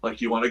 like,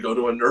 you want to go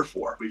to a Nerf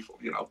war? We,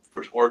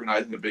 for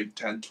organizing a big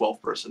 10,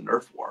 12-person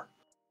Nerf war.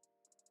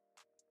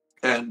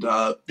 And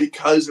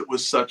because it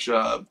was such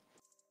a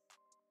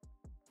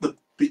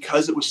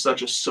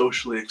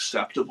socially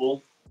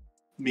acceptable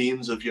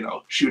means of,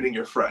 shooting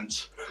your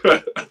friends.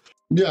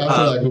 Yeah, I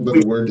feel like a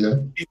better word, yeah.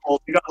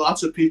 We got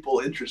lots of people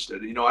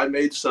interested. I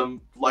made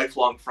some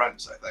lifelong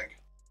friends, I think,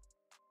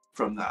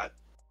 from that.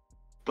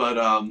 But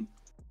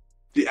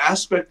the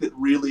aspect that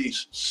really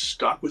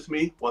stuck with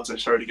me once I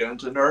started to get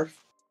into Nerf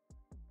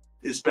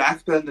is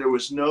back then there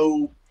was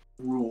no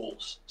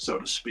rules, so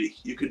to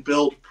speak. You could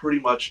build pretty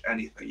much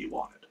anything you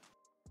wanted.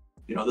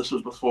 This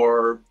was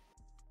before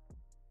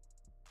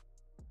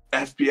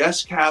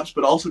FPS caps,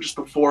 but also just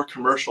before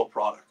commercial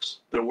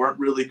products. There weren't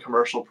really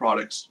commercial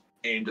products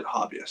aimed at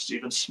hobbyists,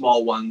 even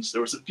small ones.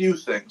 There was a few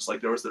things,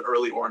 like there was the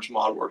early Orange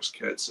ModWorks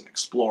kits and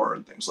Explorer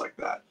and things like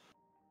that.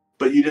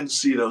 But you didn't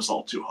see those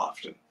all too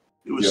often.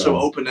 It was so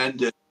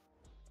open-ended.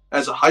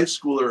 As a high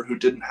schooler who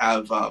didn't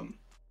have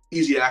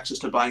easy access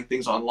to buying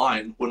things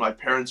online, when my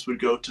parents would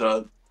go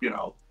to,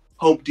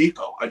 Home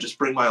Depot, I'd just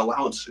bring my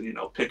allowance and,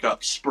 pick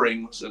up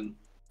springs and,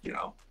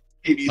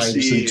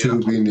 PVC.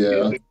 Tubing,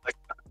 yeah. Like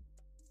that.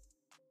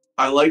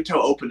 I liked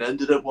how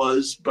open-ended it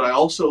was, but I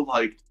also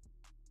liked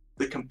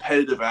the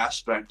competitive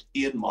aspect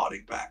in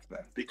modding back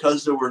then.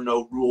 Because there were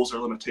no rules or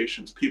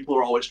limitations, people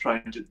are always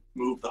trying to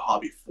move the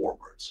hobby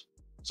forwards.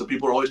 So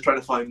people are always trying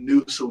to find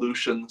new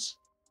solutions.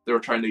 They were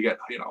trying to get,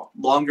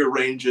 longer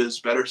ranges,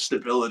 better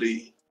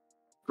stability,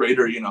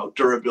 greater,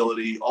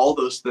 durability. All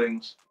those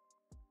things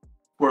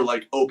were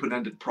like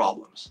open-ended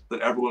problems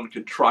that everyone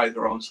could try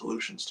their own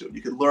solutions to.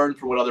 You could learn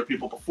from what other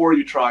people before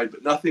you tried,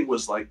 but nothing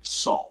was like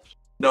solved.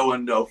 No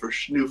one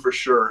knew for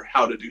sure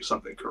how to do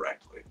something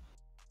correctly.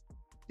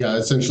 Yeah,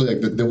 essentially,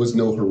 like there was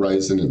no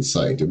horizon in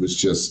sight. It was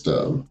just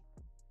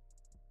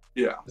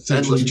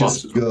essentially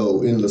just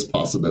endless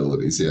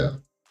possibilities. Yeah.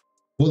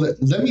 Well,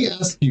 let me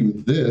ask you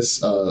this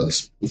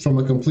from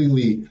a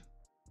completely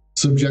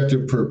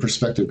subjective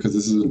perspective, because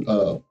this is I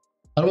don't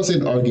want to say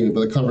an argument,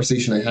 but a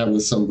conversation I had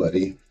with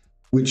somebody,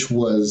 which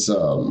was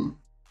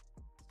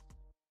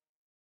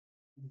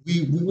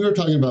we were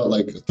talking about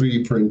like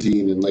 3D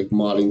printing and like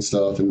modding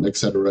stuff and et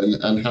cetera,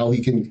 and how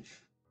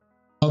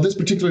this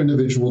particular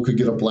individual could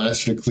get a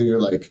blaster to clear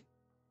like,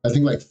 I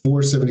think like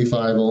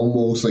 475,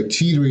 almost like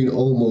teetering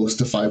almost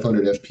to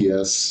 500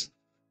 FPS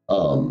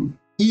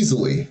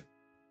easily.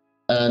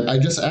 And I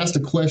just asked a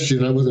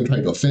question. I wasn't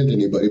trying to offend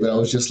anybody, but I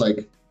was just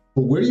like,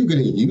 well, where are you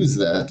going to use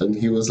that? And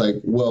he was like,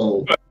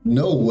 well,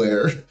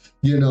 nowhere,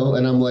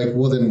 and I'm like,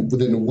 well,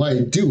 then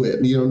why do it?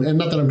 And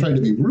not that I'm trying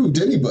to be rude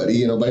to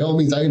anybody, by all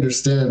means, I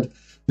understand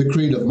the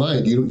creative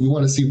mind. You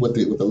want to see what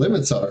the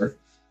limits are.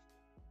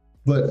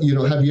 But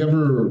have you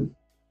ever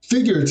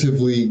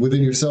figuratively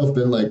within yourself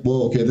been like,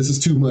 whoa, okay, this is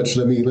too much.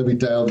 Let me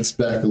dial this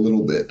back a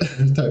little bit,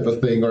 type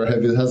of thing, or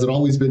has it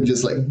always been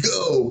just like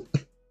go?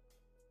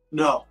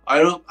 No, I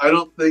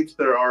don't think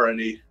there are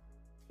any.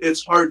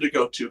 It's hard to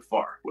go too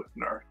far with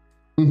NER.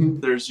 Mm-hmm.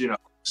 There's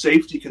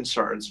safety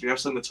concerns. If you have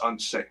something that's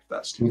unsafe,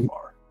 that's too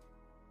far.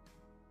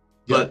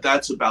 Yeah. But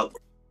that's about,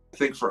 I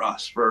think, for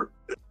us.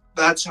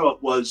 That's how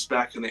it was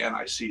back in the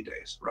NIC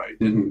days, right?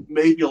 Mm-hmm. And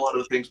maybe a lot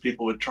of the things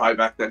people would try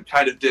back then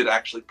kind of did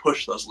actually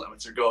push those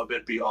limits or go a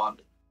bit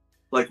beyond.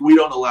 Like, we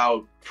don't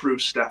allow true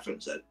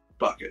Steffens at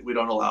Bucket. We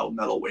don't allow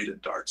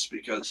metal-weighted darts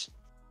because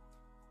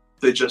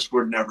they just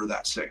were never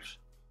that safe,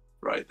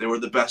 right? They were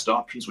the best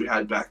options we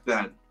had back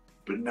then.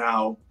 But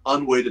now,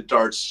 unweighted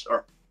darts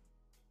are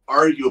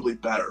arguably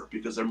better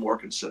because they're more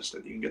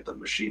consistent. You can get them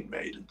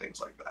machine-made and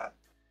things like that.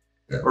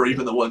 Yeah. Or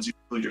even the ones you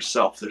do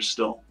yourself, they're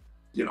still,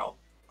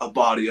 a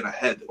body and a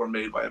head that were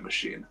made by a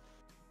machine.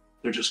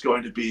 They're just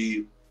going to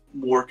be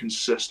more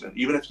consistent,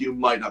 even if you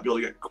might not be able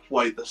to get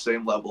quite the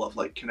same level of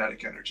like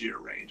kinetic energy or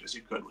range as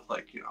you could with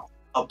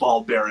a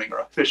ball bearing or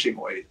a fishing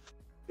weight.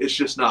 It's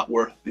just not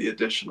worth the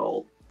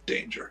additional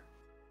danger.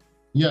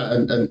 Yeah,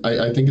 and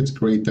I think it's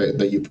great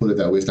that you put it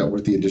that way. It's not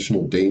worth the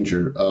additional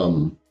danger.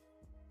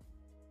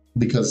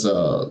 Because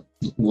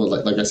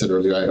like I said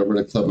earlier, I run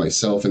a club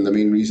myself, and the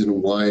main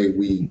reason why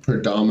we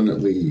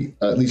predominantly,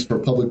 at least for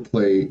public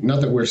play,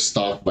 not that we're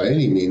stocked by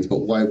any means, but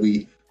why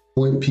we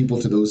point people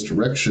to those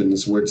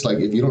directions where it's like,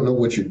 if you don't know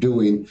what you're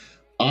doing,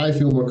 I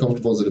feel more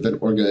comfortable as an event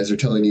organizer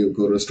telling you,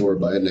 go to a store,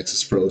 buy a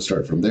Nexus Pro,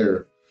 start from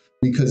there,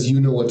 because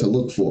you know what to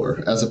look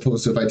for, as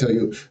opposed to if I tell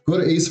you, go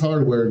to Ace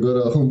Hardware, go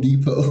to Home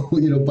Depot,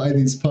 buy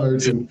these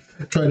parts and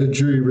try to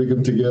jury rig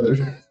them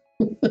together.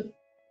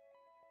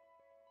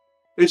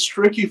 It's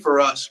tricky for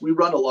us. We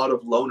run a lot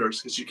of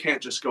loaners because you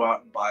can't just go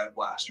out and buy a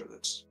blaster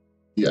that's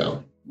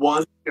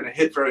one, going to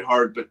hit very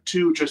hard, but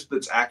two, just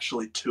that's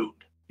actually tuned,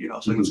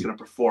 so it's going to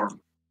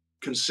perform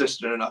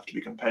consistent enough to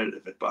be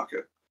competitive at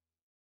Bucket.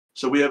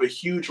 So we have a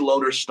huge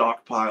loaner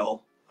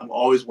stockpile. I'm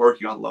always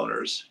working on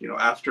loaners.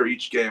 After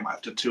each game, I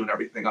have to tune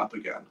everything up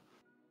again.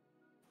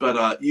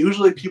 But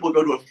usually people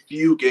go to a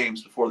few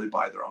games before they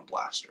buy their own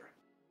blaster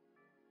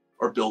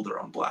or build their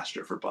own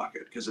blaster for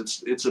Bucket, because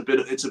it's a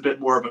bit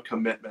more of a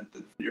commitment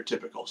than your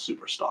typical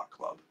super stock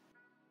club.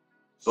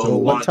 So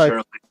what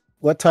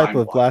type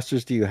of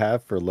blasters do you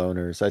have for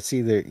loaners? I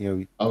see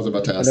that I was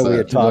about to ask I know that. we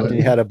had talked and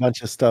you had a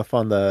bunch of stuff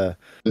on the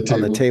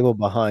table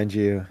behind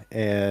you,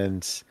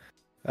 and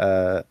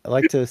I'd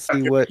like to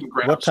see what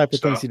type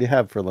of things you do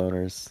have for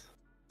loaners.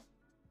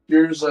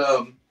 Here's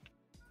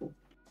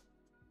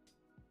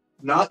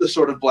not the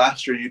sort of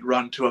blaster you'd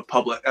run to a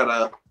public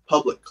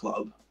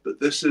club, but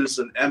this is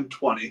an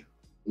M20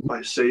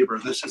 by Sabre.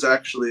 This is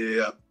actually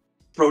a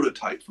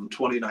prototype from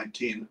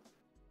 2019.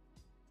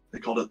 They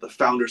called it the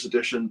Founders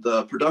Edition.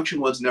 The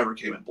production ones never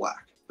came in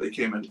black. They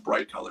came in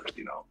bright colors,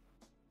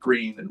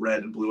 green and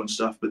red and blue and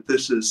stuff. But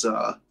this is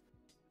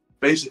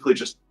basically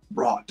just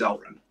raw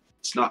Delrin.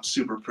 It's not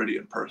super pretty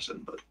in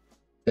person, but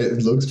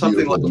it looks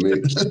beautiful to me.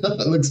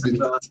 It looks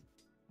beautiful.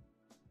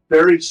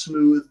 Very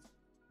smooth,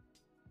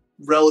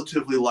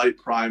 relatively light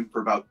prime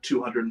for about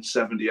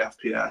 270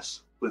 FPS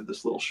with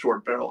this little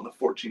short barrel and a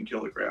 14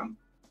 kilogram.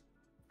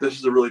 This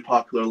is a really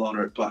popular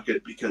loaner at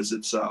Bucket because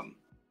it's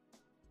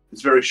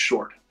very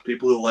short.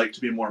 People who like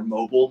to be more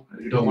mobile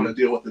and who don't want to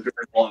deal with a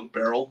very long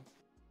barrel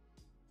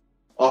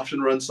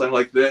often run something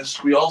like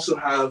this. We also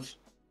have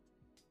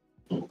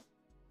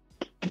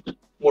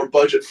more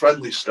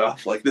budget-friendly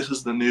stuff. Like this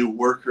is the new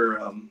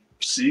Worker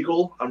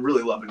Seagull. I'm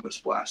really loving this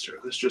blaster.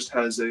 This just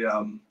has a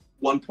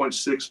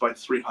 1.6 by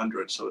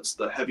 300, so it's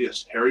the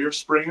heaviest Harrier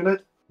spring in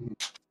it.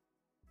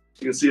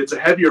 You can see it's a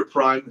heavier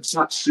prime. It's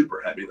not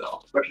super heavy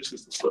though, especially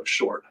because it's so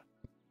short.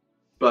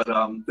 But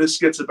this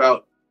gets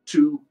about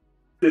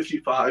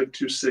 255,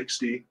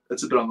 260.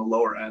 That's a bit on the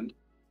lower end.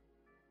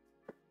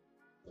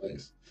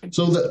 Nice.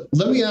 So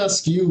let me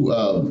ask you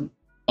on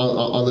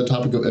the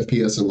topic of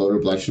FPS and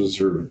loaner blasters,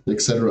 or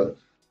etc.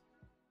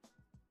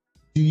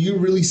 Do you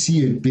really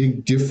see a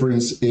big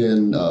difference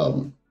in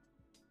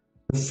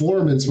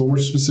performance, but more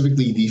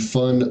specifically the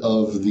fun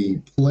of the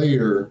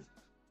player,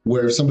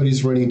 where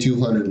somebody's running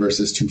 200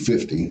 versus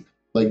 250?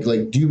 Like,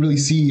 do you really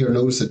see or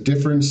notice a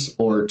difference,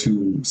 or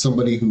to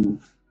somebody who,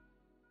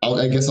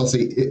 I guess I'll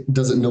say, it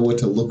doesn't know what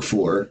to look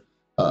for?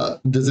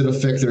 Does it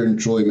affect their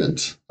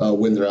enjoyment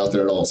when they're out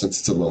there at all, since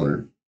it's a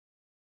loaner?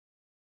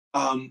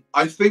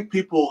 I think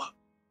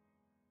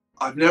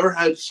I've never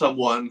had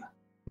someone,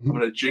 I'm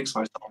going to jinx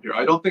myself here.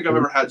 I don't think I've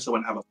ever had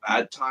someone have a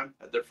bad time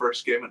at their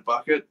first game at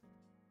Bucket.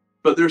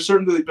 But there's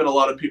certainly been a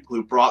lot of people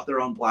who brought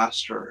their own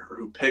blaster or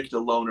who picked a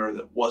loaner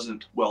that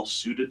wasn't well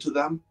suited to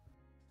them,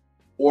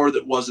 or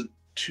that wasn't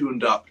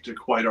tuned up to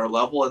quite our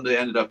level, and they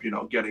ended up,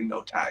 getting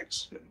no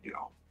tags in,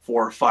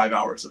 4 or 5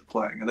 hours of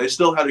playing. And they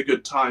still had a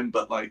good time,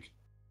 but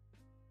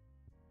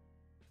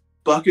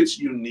Bucket's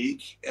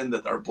unique in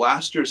that our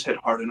blasters hit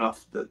hard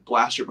enough that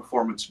blaster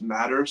performance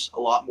matters a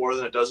lot more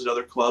than it does at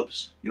other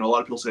clubs. You know, a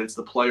lot of people say it's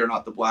the player,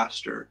 not the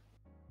blaster.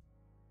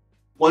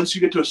 Once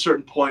you get to a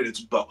certain point,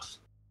 it's both,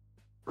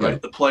 right? Yeah.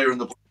 The player and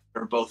the blaster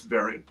are both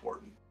very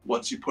important.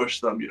 Once you push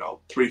them,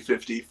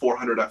 350,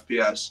 400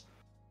 FPS,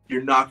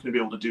 you're not going to be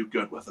able to do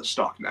good with a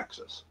stock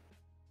Nexus.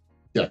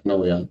 Yeah,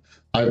 no, yeah.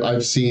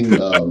 I've seen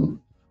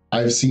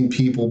I've seen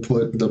people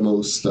put the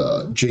most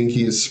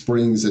jankiest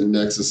springs in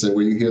Nexus, and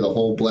where you hear the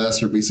whole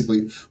blaster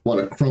basically want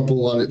to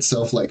crumple on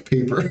itself like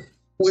paper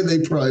when they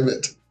prime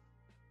it.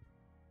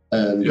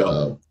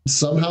 And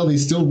somehow they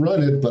still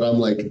run it, but I'm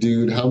like,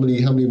 dude, how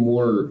many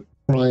more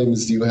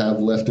primes do you have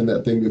left in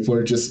that thing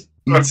before it just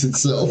eats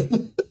itself?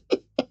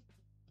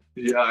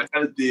 Yeah, I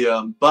had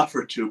the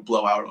buffer tube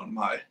blow out on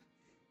my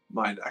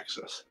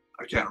Nexus.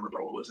 I can't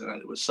remember what was in it.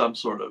 It was some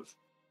sort of,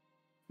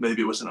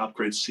 maybe it was an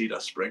upgrade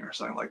CETA spring or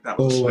something like that.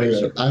 Oh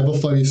yeah, I have a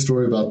funny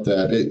story about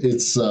that.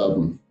 It's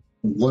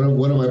one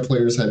of my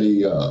players had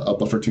a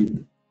buffer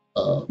tube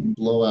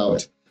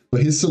blowout,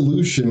 but his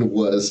solution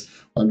was,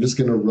 I'm just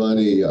going to run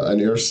an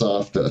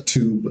airsoft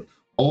tube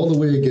all the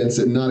way against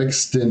it, not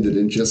extended,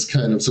 and just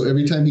kind of, so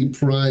every time he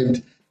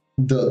primed,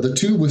 the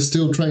tube was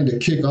still trying to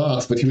kick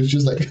off, but he was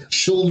just like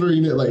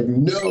shouldering it like,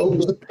 no.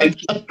 With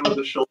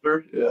the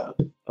shoulder, yeah.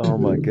 Oh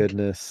my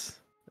goodness.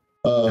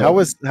 How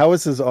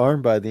was his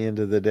arm by the end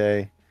of the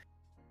day?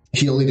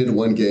 He only did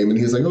one game, and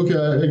he's like, okay,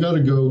 I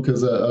gotta go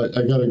because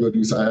I gotta go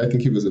do something. I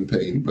think he was in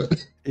pain,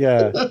 but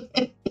yeah,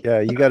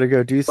 you got to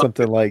go do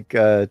something like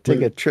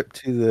take a trip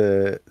to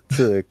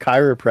the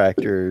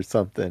chiropractor or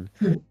something,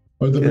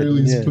 or at the very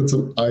least put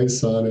some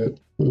ice on it.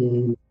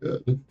 Oh,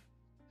 God.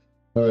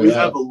 All right, we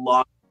have a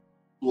lot of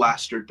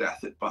blaster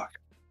death at Buck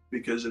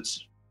because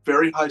it's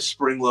very high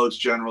spring loads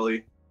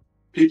generally.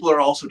 People are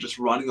also just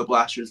running the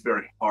blasters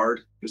very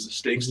hard because the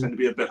stakes tend to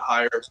be a bit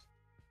higher.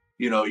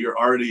 You're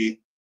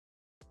already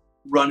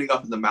running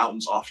up in the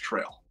mountains off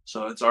trail.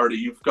 So it's already,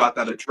 you've got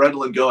that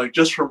adrenaline going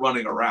just from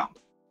running around,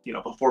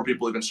 before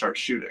people even start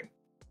shooting.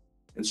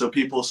 And so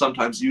people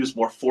sometimes use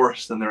more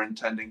force than they're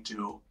intending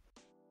to.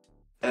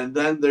 And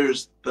then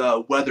there's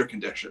the weather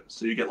conditions.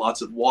 So you get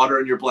lots of water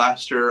in your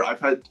blaster.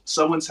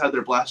 Someone's had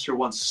their blaster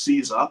once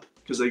seize up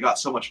because they got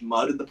so much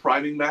mud in the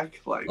priming mech.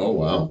 Like, oh,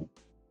 wow.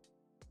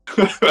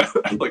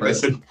 Like they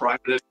couldn't prime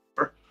it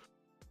anymore.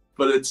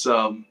 But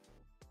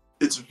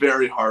it's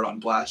very hard on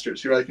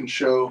blasters. Here I can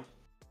show,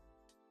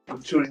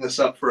 I'm tuning this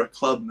up for a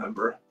club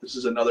member. This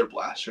is another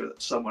blaster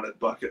that someone at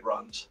Bucket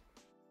runs.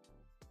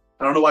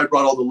 I don't know why I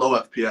brought all the low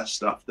FPS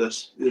stuff.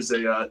 This is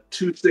a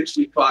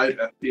 265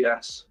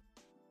 FPS,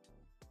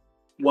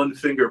 one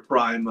finger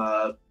prime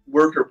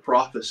worker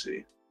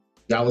prophecy.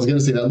 Yeah, I was going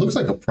to say, that looks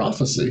like a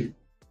prophecy.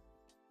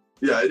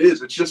 Yeah, it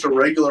is. It's just a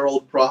regular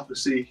old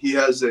prophecy. He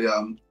has a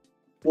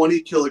 20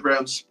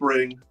 kilogram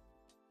spring,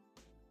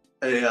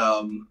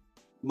 a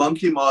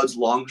Monkey Mods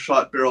long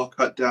shot barrel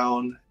cut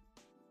down.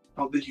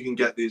 I don't think you can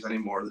get these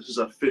anymore. This is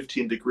a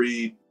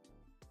 15-degree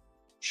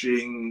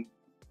Jing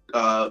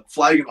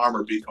flag and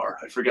armor B-car.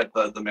 I forget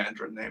the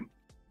Mandarin name.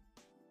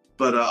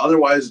 But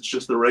otherwise, it's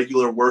just the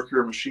regular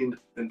worker machined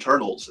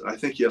internals. And I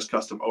think he has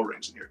custom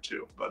O-rings in here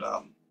too. But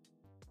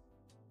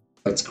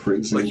that's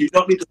crazy. Like, you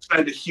don't need to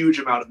spend a huge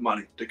amount of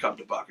money to come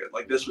to Bucket.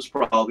 Like, this was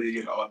probably,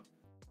 a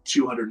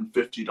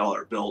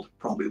 $250 build,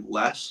 probably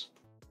less.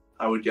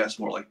 I would guess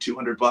more like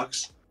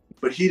 $200.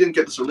 But he didn't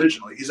get this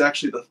originally. He's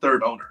actually the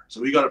third owner.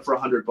 So he got it for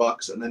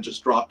 $100 and then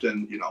just dropped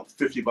in,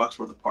 $50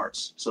 worth of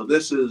parts. So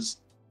this is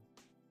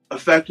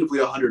effectively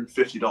a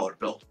 $150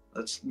 build.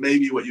 That's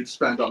maybe what you'd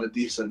spend on a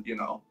decent,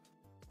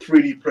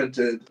 3D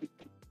printed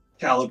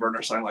Caliburn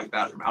or something like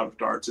that from Out of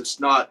Darts. It's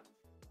not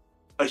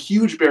a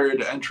huge barrier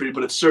to entry,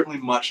 but it's certainly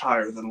much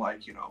higher than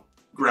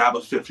grab a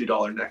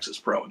 $50 Nexus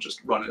Pro and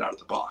just run it out of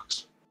the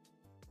box.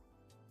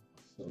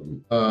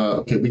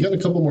 Okay, we got a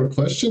couple more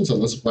questions.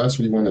 Unless,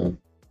 Blaster, you want to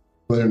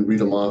go ahead and read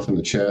them off in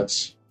the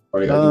chats?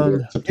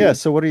 Yeah,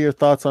 so what are your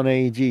thoughts on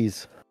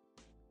AEGs?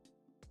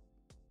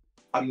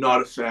 I'm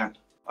not a fan.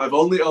 I've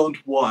only owned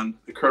one,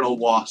 the Colonel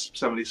Wasp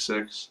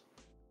 76.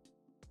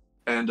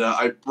 And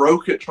I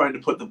broke it trying to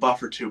put the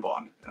buffer tube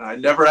on. And I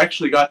never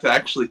actually got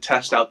to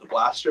test out the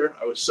blaster.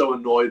 I was so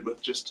annoyed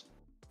with just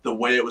the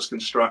way it was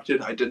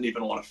constructed. I didn't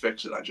even want to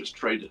fix it. I just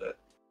traded it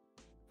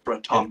for a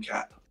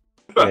Tomcat.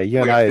 Yeah,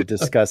 you and I had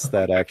discussed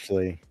that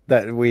actually.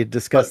 That we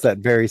discussed that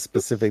very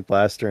specific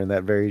blaster and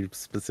that very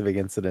specific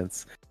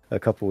incidents a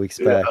couple weeks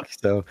back.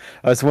 So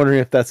I was wondering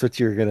if that's what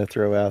you were going to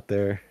throw out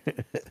there.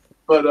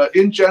 But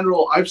in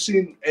general, I've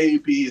seen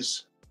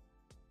AABs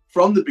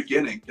from the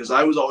beginning because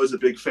I was always a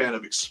big fan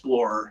of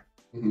Explorer.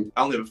 Mm-hmm.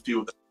 I only have a few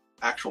of the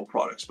actual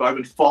products, but I've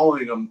been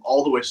following them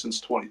all the way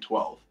since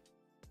 2012.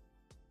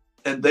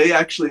 And they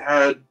actually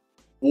had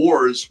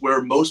wars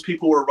where most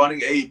people were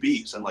running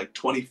AABs in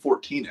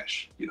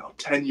 2014-ish,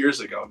 10 years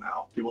ago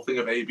now. People think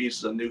of AABs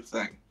as a new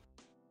thing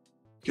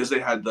because they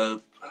had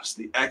the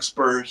X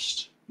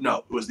Burst. No,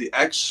 it was the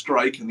X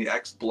Strike and the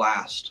X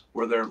Blast,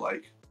 where they're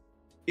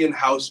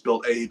in-house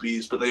built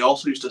AABs, but they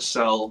also used to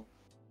sell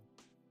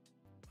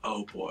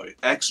oh boy,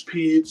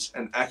 XPs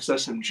and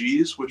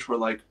XSMGs, which were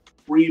like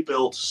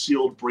pre-built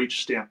sealed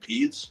breech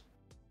Stampedes.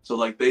 So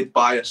like they'd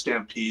buy a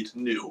Stampede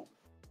new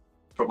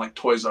from like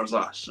Toys R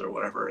Us or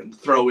whatever and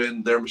throw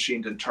in their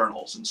machined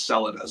internals and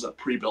sell it as a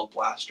pre-built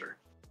blaster.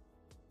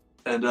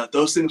 And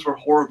those things were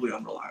horribly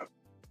unreliable.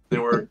 They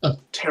were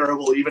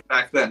terrible even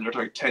back then. They're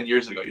talking 10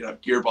 years ago. You'd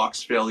have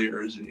gearbox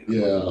failures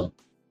and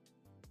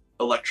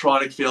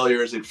electronic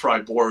failures. They'd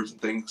fry boards and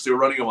things. They were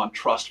running them on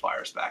trust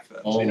fires back then.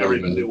 So you never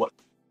even knew what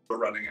they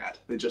were running at.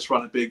 They just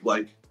run a big,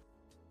 like,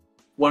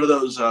 one of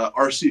those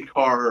RC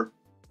car,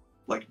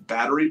 like,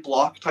 battery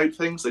block type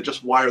things. They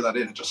just wire that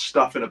in and just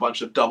stuff in a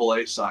bunch of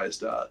AA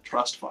sized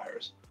trust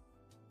fires.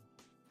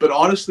 But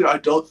honestly, I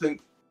don't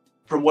think,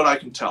 from what I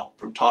can tell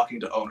from talking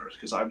to owners,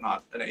 because I'm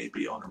not an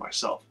AB owner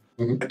myself,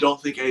 I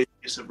don't think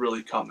ABs have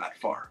really come that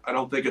far. I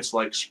don't think it's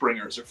like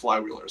Springers or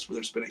Flywheelers where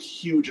there's been a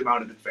huge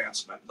amount of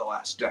advancement in the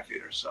last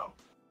decade or so.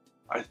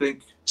 I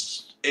think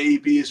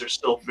ABs are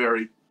still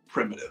very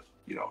primitive,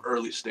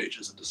 early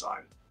stages of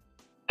design.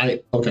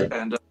 And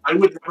I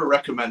would never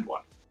recommend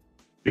one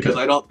because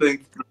I don't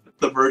think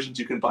the versions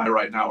you can buy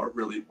right now are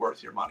really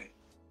worth your money.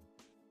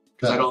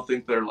 Because I don't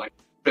think they're like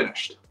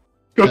finished.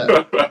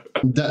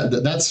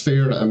 That's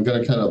fair. I'm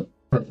going to kind of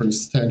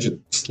preference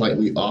tangent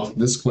slightly off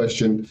this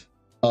question.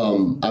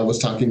 I was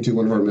talking to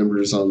one of our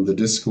members on the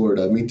Discord,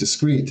 Meet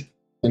Discreet,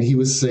 and he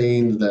was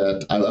saying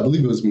that, I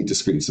believe it was Meet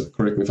Discreet, so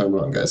correct me if I'm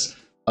wrong, guys.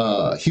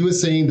 He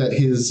was saying that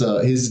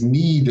his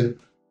need,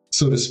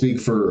 so to speak,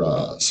 for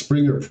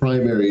Springer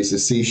primaries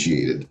is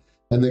satiated.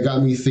 And that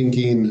got me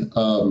thinking,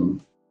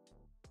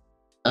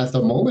 at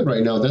the moment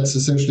right now, that's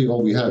essentially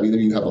all we have. Either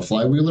you have a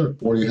flywheeler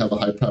or you have a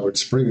high-powered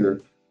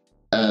Springer.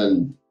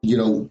 And,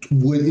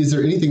 is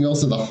there anything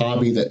else in the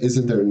hobby that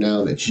isn't there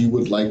now that you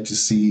would like to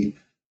see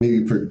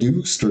maybe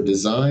produced or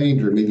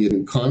designed or maybe a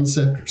new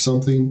concept or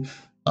something?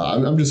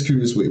 I'm just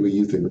curious what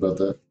you think about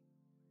that.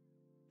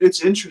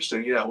 It's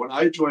interesting, yeah. When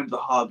I joined the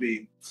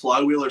hobby,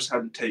 flywheelers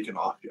hadn't taken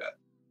off yet.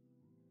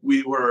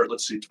 We were,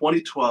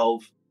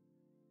 2012.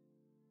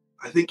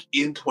 I think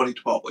in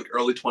 2012, like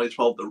early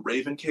 2012, the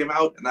Raven came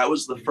out, and that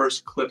was the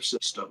first clip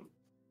system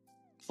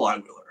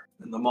flywheeler.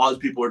 And the mods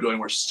people were doing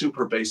were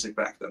super basic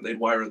back then. They'd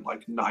wire in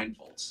like 9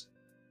 volts.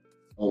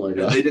 Oh my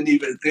god!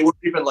 They weren't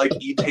even like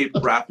E-tape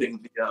wrapping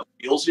the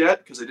wheels yet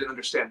because they didn't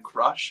understand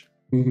crush.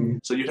 Mm-hmm.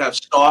 So you'd have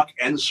stock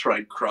and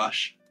strike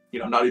crush,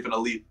 not even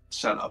elite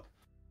setup,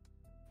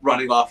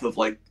 running off of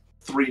like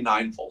 3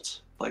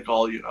 9-volts, like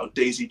all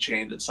daisy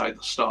chained inside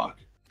the stock.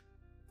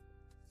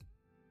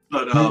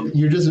 But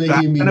you're just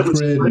making me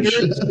cringe.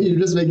 You're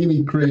just making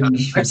me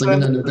cringe from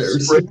secondhand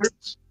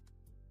embarrassment.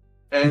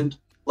 And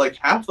like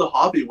half the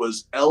hobby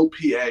was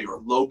LPA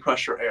or low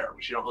pressure air,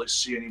 which you don't really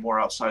see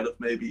anymore outside of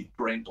maybe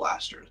grain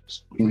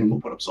blasters.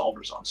 People put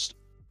absolvers on stuff.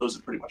 Those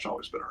have pretty much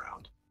always been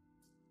around.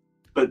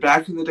 But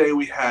back in the day,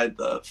 we had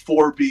the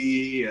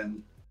 4B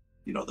and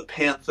the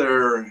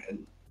Panther,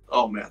 and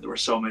oh man, there were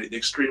so many. The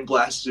Extreme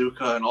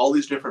Blazooka and all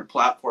these different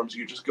platforms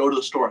you could just go to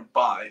the store and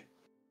buy,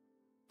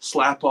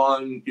 slap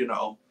on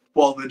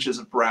 12 inches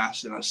of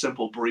brass in a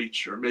simple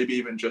breech, or maybe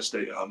even just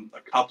a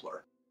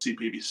coupler,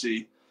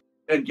 CPVC.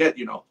 And get,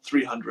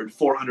 300,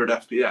 400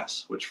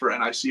 FPS, which for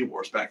NIC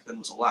wars back then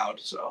was allowed.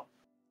 So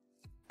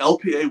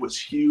LPA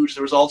was huge.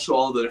 There was also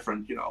all the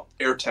different,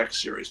 AirTech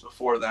series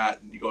before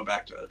that. And you go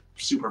back to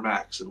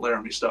Supermax and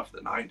Laramie stuff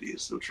in the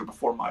 90s, which were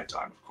before my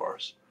time, of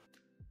course.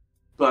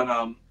 But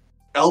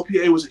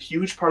LPA was a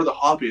huge part of the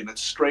hobby, and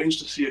it's strange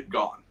to see it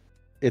gone.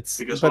 It's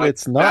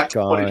not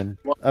gone.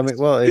 I mean,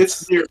 well,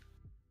 it's near.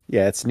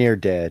 Yeah, it's near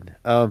dead.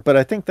 But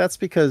I think that's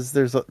because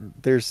there's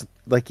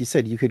like you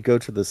said, you could go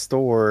to the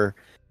store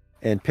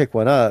and pick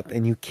one up,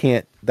 and you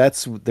can't.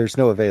 There's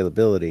no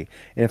availability.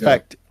 And in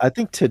fact, I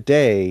think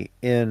today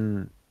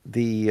in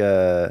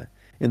the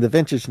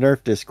Vintage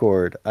Nerf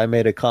Discord, I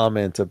made a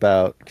comment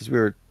about, because we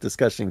were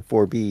discussing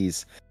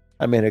 4Bs.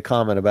 I made a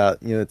comment about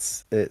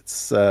it's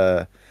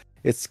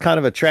kind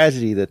of a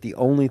tragedy that the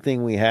only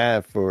thing we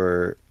have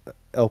for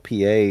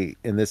LPA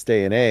in this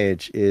day and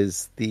age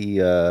is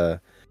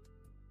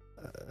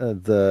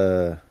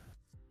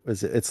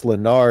it's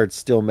Lennard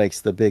still makes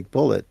the big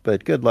bullet,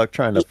 but good luck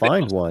trying to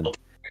find one.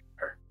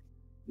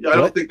 Yeah, I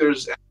don't think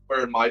there's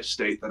anywhere in my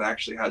state that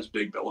actually has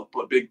big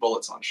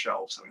bullets on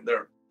shelves. I mean,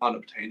 they're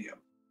unobtainium.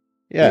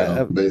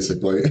 Yeah,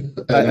 basically.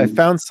 I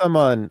found some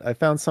on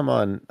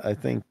I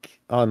think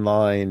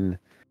online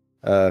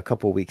a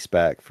couple weeks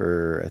back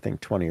for I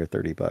think $20 or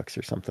 $30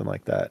 or something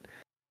like that.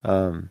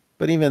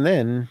 But even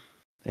then,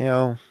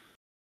 yeah,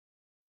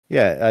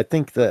 I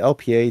think the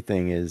LPA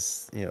thing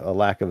is a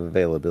lack of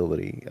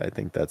availability. I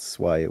think that's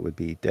why it would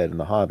be dead in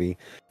the hobby.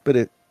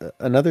 But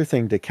another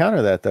thing to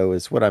counter that, though,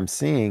 is what I'm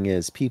seeing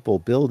is people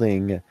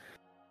building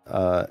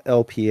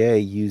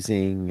LPA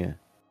using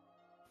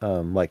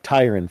like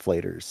tire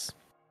inflators.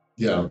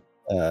 Yeah.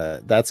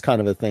 That's kind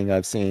of a thing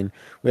I've seen.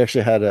 We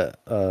actually had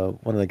one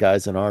of the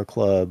guys in our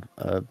club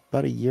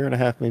about 1.5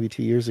 years, maybe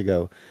 2 years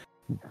ago,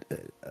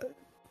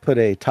 put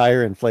a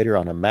tire inflator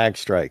on a mag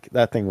strike.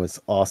 That thing was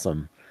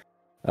awesome.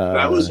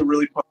 That was a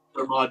really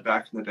popular mod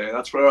back in the day.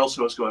 That's where else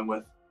I was going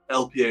with.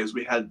 LPAs.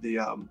 We had the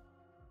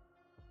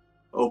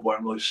oh boy,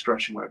 I'm really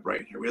stretching my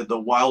brain here. We had the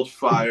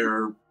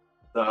Wildfire,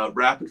 the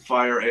Rapid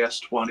Fire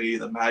AS20,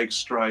 the Mag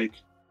Strike.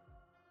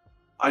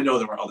 I know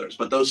there were others,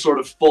 but those sort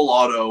of full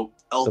auto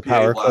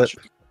LPA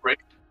blasters. Right?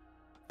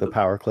 The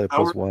Power Clip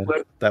was one.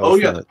 That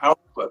was the Power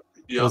Clip.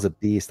 Yeah. It was a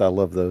beast. I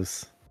love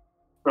those.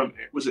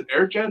 Was it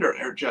Airjet or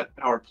Airjet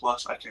Power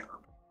Plus? I can't remember.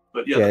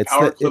 But yeah, the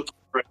Power Clip was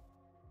great.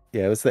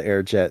 Yeah, it was the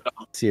Airjet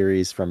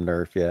series from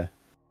Nerf, yeah.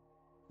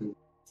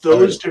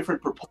 Those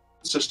different propulsion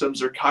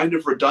systems are kind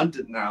of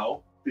redundant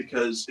now,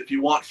 because if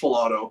you want full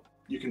auto,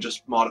 you can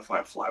just modify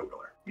a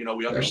flywheeler. You know,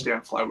 we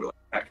understand flywheeler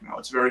tech now.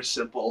 It's very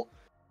simple.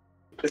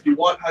 If you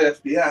want high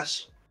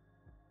FPS,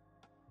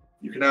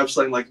 you can have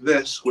something like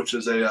this, which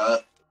is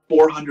a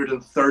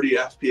 430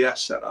 FPS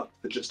setup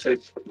that just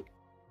takes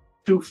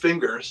 2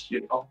 fingers,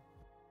 you know,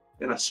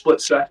 in a split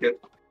second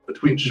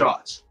between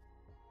shots.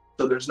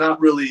 So there's not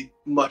really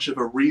much of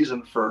a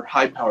reason for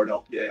high-powered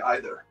LPA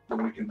either,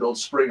 when we can build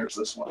springers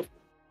this way.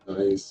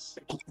 Nice.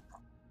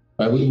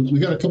 We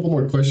got a couple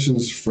more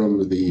questions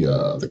from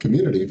the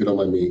community, if you don't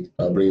mind me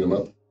bringing them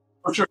up.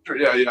 Oh, sure.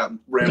 Yeah, I'm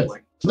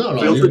rambling. No,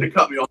 feel free to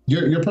cut me off.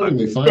 You're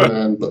perfectly fine,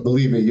 man. But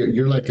believe me,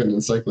 you're like an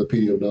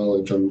encyclopedia of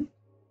knowledge. If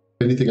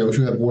anything, I wish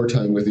we had more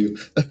time with you.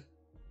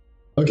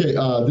 Okay,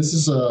 this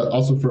is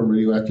also from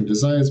Radioactive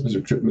Designs,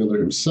 Mr. Trip Miller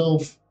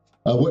himself.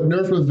 What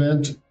Nerf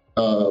event,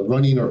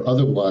 running or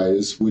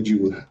otherwise, would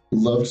you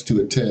love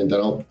to attend?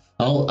 And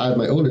I'll add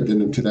my own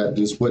addendum to that.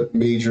 Just what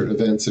major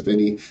events, if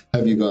any,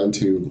 have you gone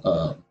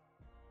to?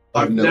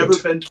 I've never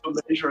been to a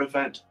major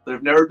event. There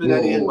have never been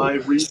any in my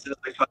region of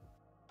the country.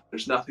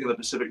 There's nothing in the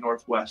Pacific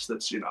Northwest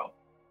that's, you know,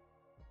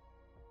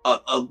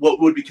 what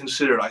would be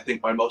considered, I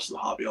think, by most of the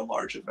hobby, a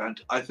large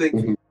event. I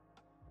think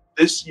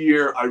this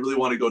year I really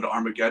want to go to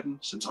Armageddon,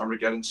 since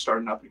Armageddon's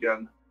starting up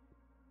again.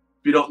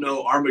 If you don't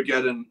know,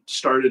 Armageddon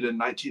started in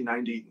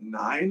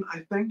 1999, I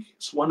think.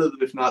 It's one of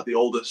the, if not the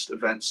oldest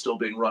events still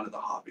being run in the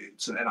hobby.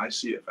 It's an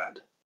NIC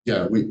event.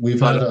 Yeah, we've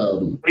had,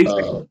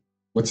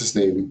 what's his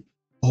name?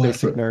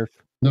 Basic Nerf.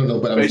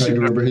 No, but I'm trying to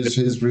remember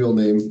his real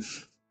name.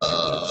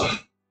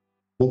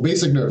 Well,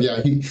 Basic Nerf,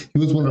 yeah, he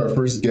was one of our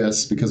first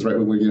guests, because right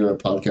when we were getting our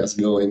podcast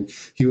going,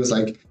 he was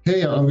like,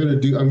 "Hey, I'm gonna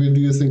do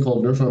this thing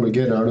called Nerf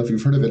Armageddon. I don't know if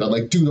you've heard of it." I'm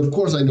like, "Dude, of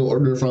course I know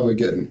Nerf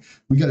Armageddon.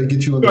 We got to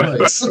get you on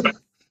the ice."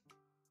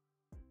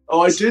 Oh,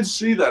 I did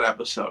see that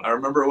episode. I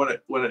remember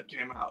when it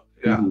came out.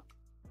 Yeah.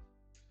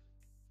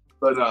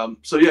 But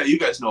so yeah, you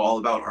guys know all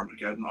about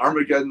Armageddon.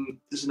 Armageddon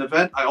is an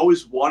event I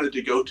always wanted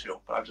to go to,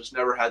 but I've just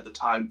never had the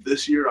time.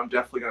 This year, I'm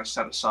definitely going to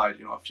set aside,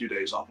 you know, a few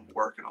days off of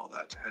work and all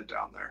that to head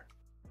down there.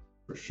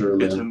 For sure,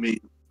 get to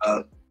meet.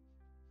 Trying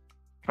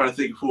to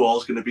think of who all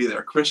is going to be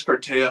there. Chris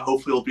Cartea,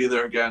 hopefully he'll be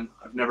there again.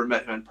 I've never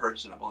met him in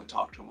person. I've only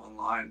talked to him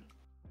online.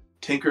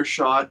 Tinker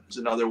Shot is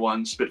another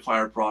one.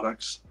 Spitfire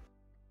Products,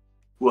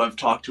 who I've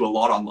talked to a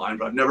lot online,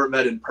 but I've never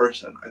met in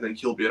person. I think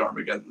he'll be at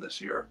Armageddon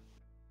this year.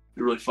 It'd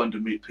be really fun to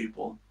meet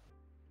people.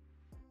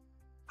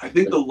 I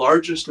think the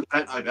largest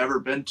event I've ever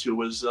been to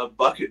was a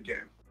bucket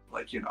game,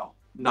 like, you know,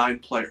 9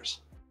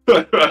 players.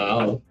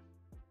 Wow.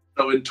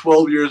 So in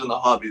 12 years in the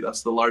hobby,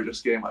 that's the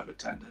largest game I've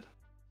attended.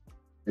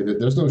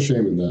 There's no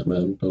shame in that,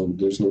 man.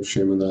 There's no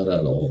shame in that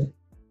at all.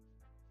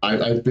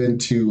 I've been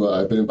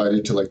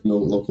invited to like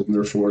local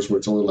Nerf wars where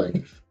it's only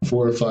like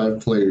 4 or 5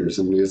 players,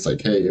 and it's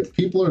like, hey, if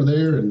people are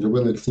there and they're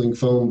willing to fling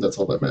foam, that's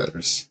all that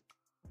matters.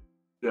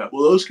 Yeah,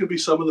 well, those could be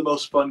some of the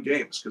most fun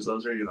games, because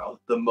those are, you know,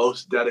 the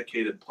most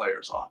dedicated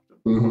players often.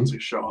 Once you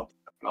show up,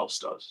 everyone else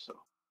does. So.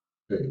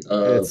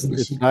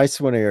 It's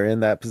nice when you're in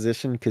that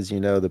position, because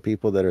you know the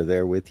people that are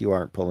there with you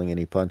aren't pulling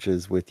any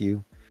punches with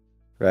you,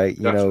 right?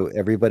 You know,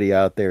 everybody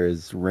out there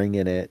is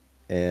ringing it,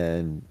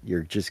 and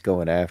you're just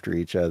going after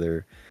each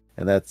other,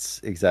 and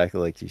that's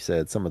exactly like you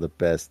said, some of the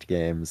best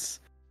games,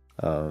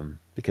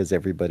 because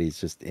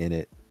everybody's just in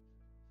it.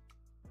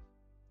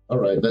 All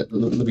right, let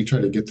me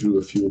try to get through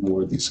a few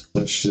more of these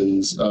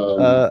questions.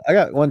 I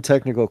got one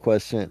technical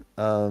question.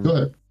 Go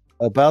ahead.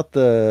 About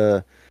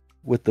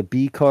with the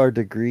B car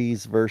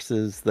degrees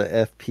versus the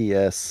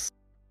FPS,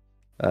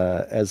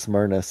 as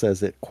Myrna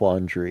says it,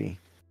 quandary.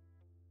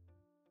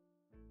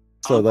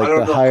 So like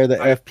the higher the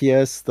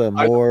FPS, the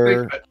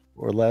more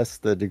or less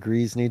the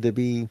degrees need to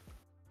be.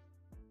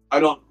 I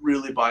don't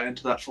really buy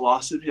into that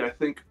philosophy. I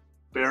think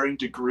bearing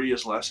degree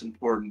is less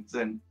important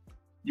than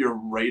your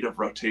rate of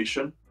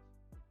rotation.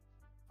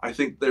 I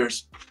think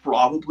there's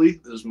probably,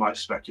 this is my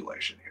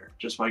speculation here,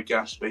 just my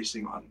guess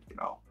basing on, you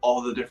know,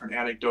 all the different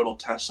anecdotal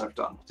tests I've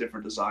done with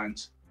different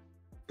designs.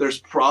 There's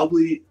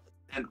probably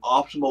an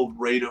optimal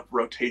rate of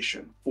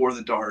rotation for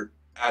the dart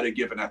at a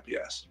given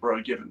FPS for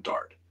a given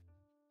dart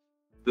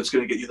that's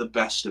going to get you the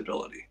best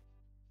stability.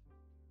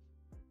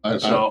 I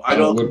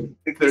don't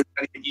think there's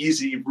any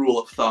easy rule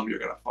of thumb you're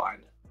going to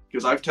find,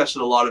 because I've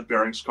tested a lot of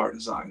bearings car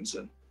designs,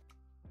 and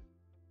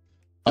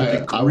the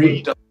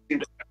degree doesn't seem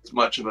to have as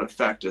much of an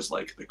effect as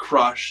like the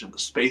crush and the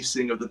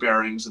spacing of the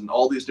bearings and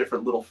all these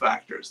different little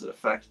factors that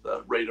affect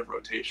the rate of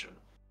rotation.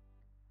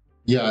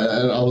 Yeah,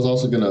 and I was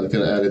also gonna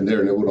add in there,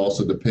 and it would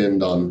also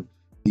depend on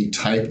the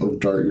type of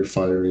dart you're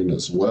firing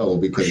as well,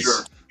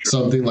 because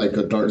something like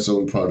a Dart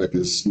Zone product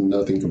is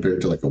nothing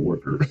compared to like a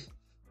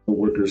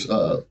worker's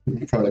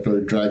product or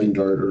a dragon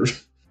dart or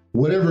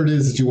whatever it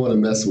is that you want to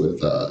mess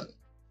with.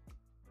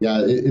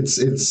 Yeah,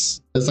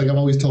 it's like I've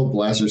always told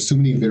Blast, there's too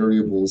many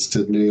variables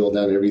to nail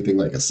down everything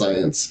like a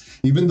science,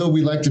 even though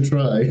we like to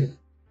try.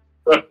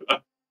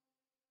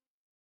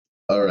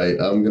 All right,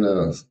 I'm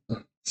gonna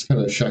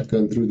kind of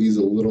shotgun through these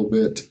a little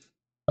bit.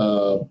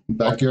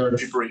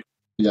 Backyard,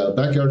 yeah,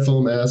 Backyard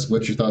Foam asks,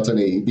 what's your thoughts on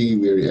AEB?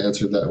 We already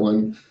answered that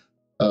one.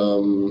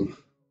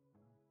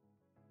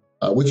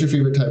 What's your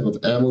favorite type of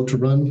ammo to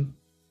run?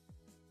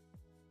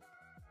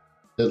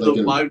 So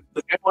the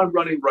ammo I'm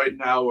running right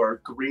now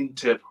are green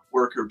tip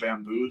worker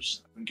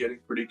bamboos. I'm getting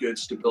pretty good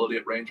stability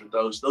at range with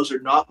those. Those are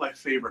not my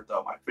favorite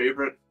though. My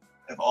favorite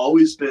have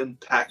always been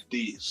Pac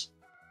Ds.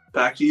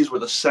 Pac Ds were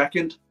the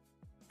second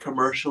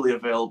commercially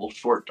available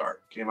short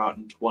dart. Came out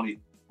in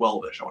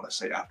 2012-ish, I want to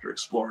say, after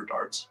Explorer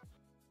darts.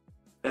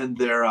 And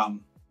they're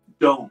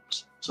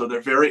domes, so they're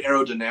very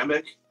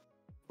aerodynamic.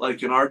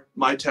 Like in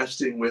my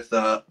testing with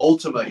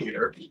Ultima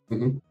here,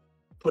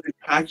 putting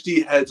Pac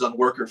D heads on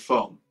worker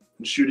foam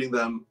and shooting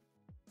them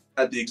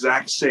at the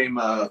exact same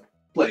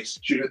place,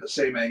 shooting at the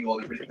same angle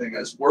and everything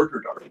as worker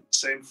dart,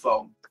 same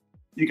foam,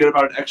 you get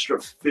about an extra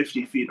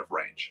 50 feet of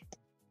range.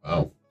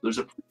 Wow. There's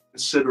a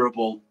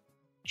considerable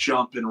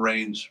jump in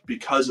range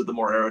because of the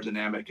more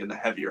aerodynamic and the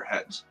heavier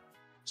heads.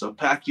 So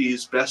Pac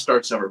D's best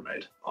darts ever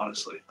made,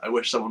 honestly. I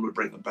wish someone would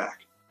bring them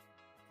back.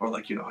 Or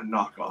like, a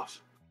knockoff.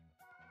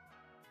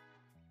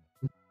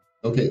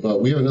 Okay, well,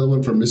 we have another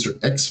one from Mr.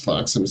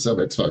 Xfox himself,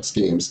 Xfox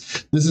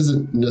Games. This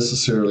isn't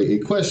necessarily a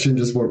question,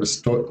 just more of a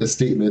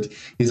statement.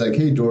 He's like,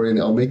 hey,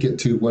 Dorian, I'll make it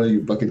to one of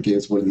your bucket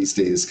games one of these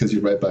days because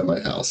you're right by my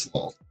house.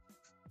 Lol.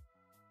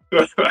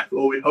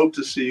 Well, we hope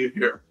to see you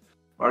here.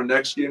 Our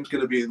next game's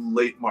going to be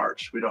late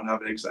March. We don't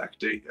have an exact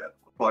date yet.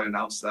 We'll probably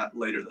announce that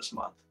later this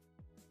month.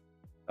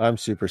 I'm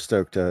super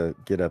stoked to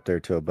get up there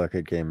to a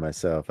bucket game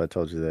myself. I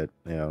told you that,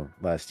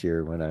 last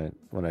year when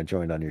I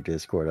joined on your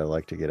Discord, I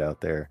like to get out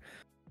there.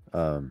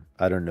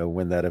 I don't know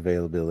when that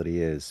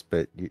availability is,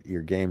 but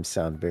your games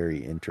sound very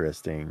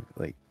interesting.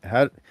 Like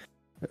how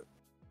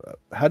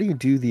do you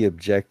do the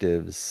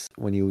objectives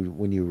when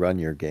you run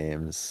your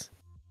games?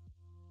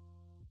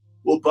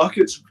 Well,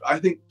 buckets, I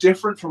think,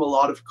 different from a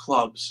lot of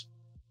clubs,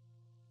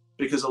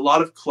 because a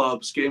lot of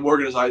clubs, game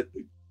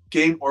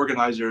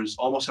organizers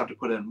almost have to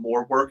put in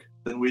more work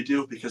than we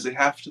do, because they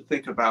have to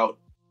think about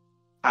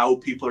how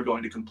people are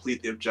going to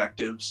complete the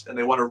objectives, and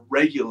they want to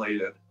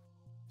regulate it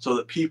so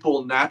that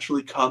people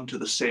naturally come to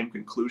the same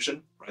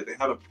conclusion, right? They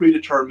have a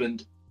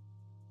predetermined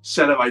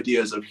set of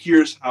ideas of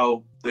here's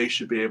how they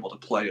should be able to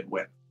play and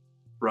win,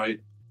 right?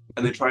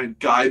 And they try and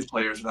guide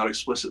players without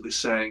explicitly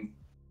saying,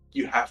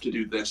 you have to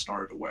do this in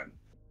order to win.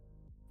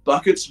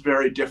 Bucket's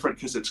very different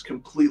because it's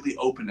completely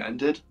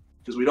open-ended,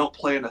 because we don't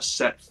play in a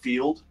set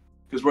field,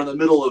 because we're in the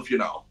middle of,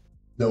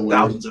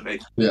 thousands of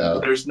acres. Yeah.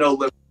 There's no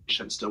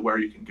limitations to where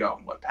you can go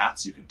and what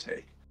paths you can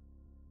take.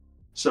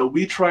 So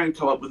we try and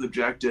come up with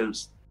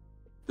objectives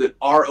that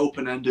are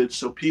open-ended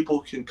so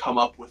people can come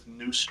up with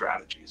new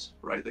strategies,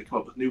 right? They come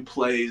up with new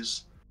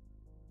plays,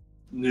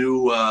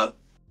 new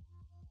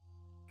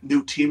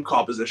team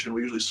composition.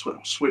 We usually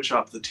switch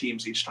up the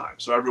teams each time.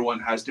 So everyone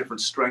has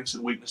different strengths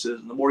and weaknesses.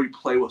 And the more you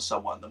play with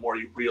someone, the more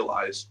you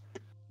realize,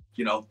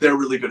 they're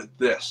really good at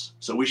this.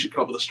 So we should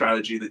come up with a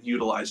strategy that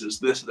utilizes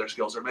this of their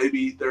skills. Or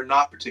maybe they're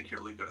not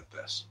particularly good at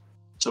this.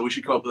 So we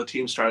should come up with a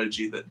team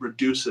strategy that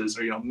reduces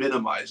or,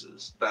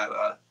 minimizes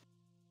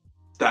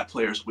that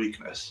player's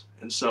weakness.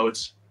 And so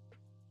it's,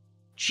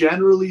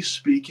 generally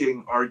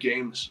speaking, our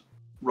games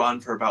run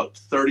for about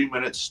 30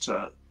 minutes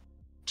to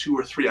 2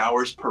 or 3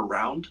 hours per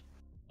round.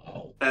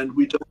 And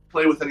we don't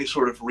play with any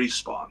sort of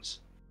respawns.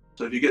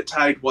 So if you get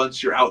tagged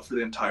once, you're out for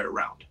the entire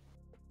round.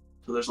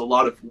 So there's a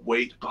lot of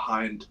weight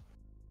behind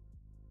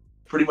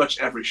pretty much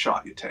every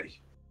shot you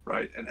take,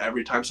 right? And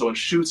every time someone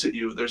shoots at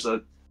you, there's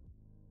a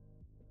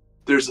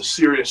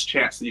serious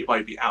chance that you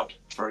might be out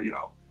for,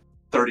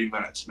 30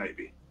 minutes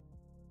maybe.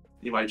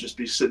 You might just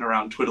be sitting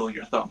around twiddling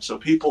your thumbs. So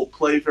people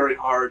play very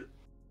hard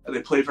and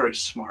they play very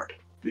smart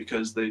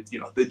because they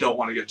don't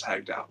want to get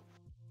tagged out.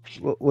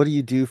 What do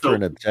you do for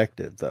an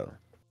objective though?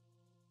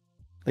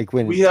 Like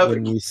when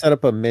you set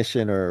up a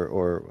mission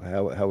or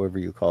however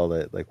you call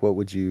it, like what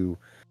would you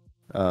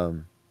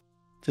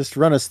just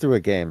run us through a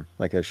game,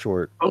 like a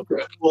short.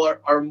 Okay. Well,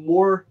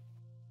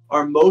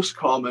 our most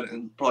common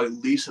and probably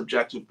least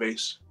objective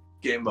based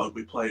game mode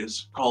we play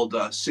is called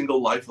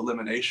single life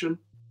elimination.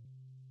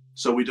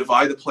 So we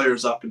divide the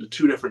players up into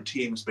 2 different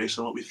teams based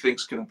on what we think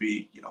is going to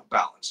be,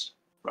 balanced,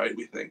 right?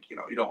 We think,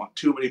 you don't want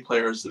too many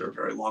players that are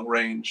very long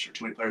range or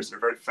too many players that are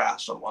very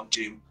fast on one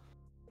team.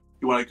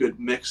 You want a good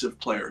mix of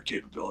player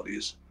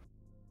capabilities.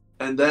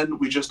 And then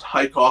we just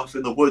hike off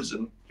in the woods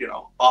in,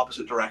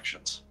 opposite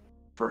directions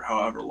for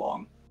however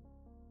long.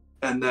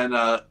 And then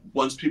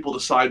once people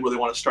decide where they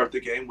want to start the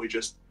game, we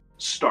just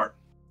start.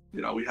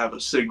 We have a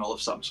signal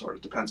of some sort.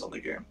 It depends on the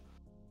game.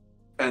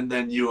 And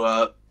then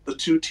the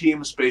 2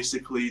 teams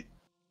basically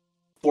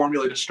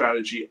formulate a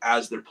strategy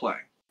as they're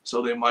playing.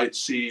 So they might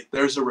see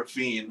there's a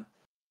ravine,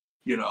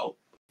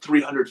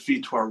 300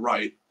 feet to our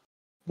right.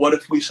 What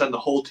if we send the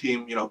whole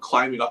team,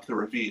 climbing up the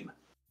ravine?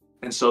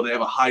 And so they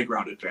have a high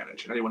ground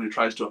advantage. Anyone who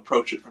tries to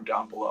approach it from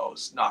down below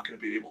is not going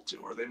to be able to.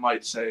 Or they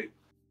might say,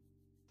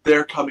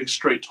 they're coming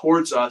straight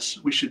towards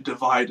us. We should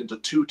divide into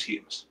 2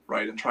 teams,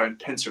 right, and try and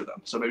pincer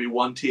them. So maybe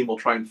one team will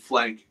try and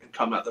flank and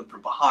come at them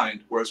from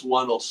behind, whereas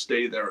one will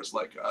stay there as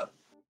like a,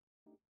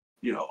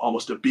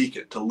 almost a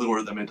beacon to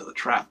lure them into the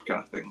trap,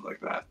 kind of thing like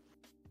that.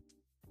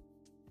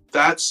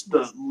 That's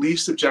the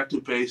least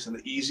objective based and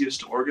the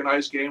easiest to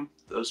organize game.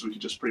 Those we can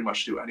just pretty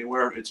much do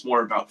anywhere. It's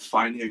more about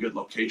finding a good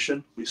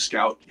location. We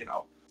scout,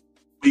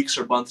 weeks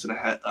or months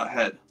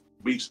ahead.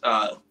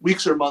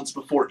 Weeks or months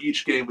before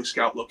each game, we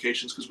scout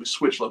locations because we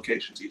switch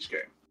locations each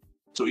game.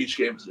 So each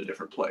game is in a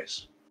different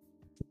place.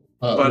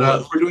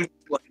 If we're doing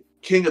like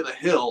King of the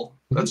Hill,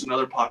 that's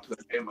another popular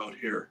game mode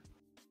here,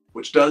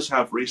 which does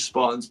have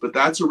respawns, but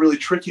that's a really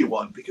tricky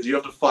one because you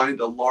have to find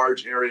a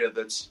large area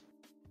that's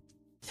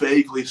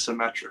vaguely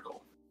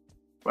symmetrical.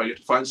 Right? You have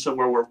to find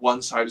somewhere where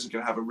one side isn't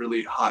going to have a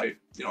really high,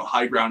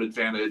 high ground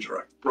advantage or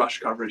a brush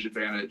coverage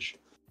advantage.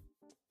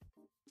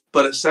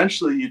 But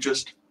essentially, it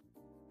just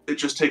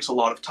takes a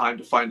lot of time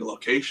to find a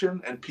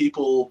location, and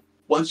people,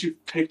 once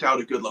you've picked out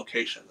a good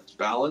location that's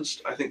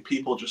balanced, I think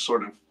people just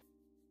sort of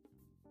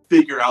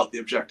figure out the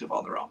objective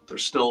on their own.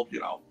 There's still,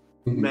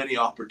 many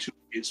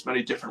opportunities,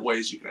 many different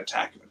ways you can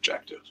attack an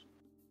objective.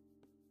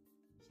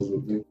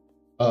 Absolutely.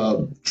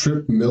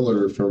 Trip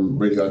Miller from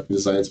Radioactive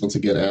Designs once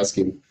again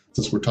asking,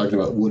 since we're talking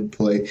about wood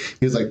play,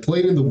 he's like,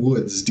 playing in the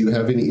woods, do you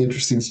have any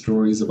interesting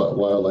stories about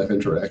wildlife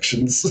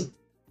interactions?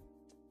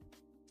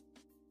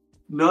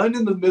 None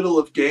in the middle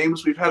of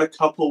games. We've had a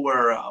couple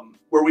where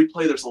we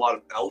play, there's a lot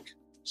of elk.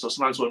 So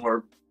sometimes when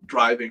we're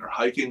driving or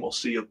hiking, we'll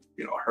see a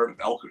herd of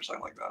elk or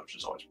something like that, which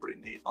is always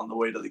pretty neat on the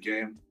way to the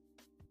game.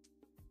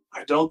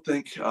 I don't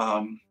think,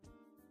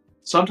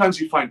 sometimes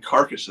you find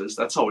carcasses.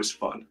 That's always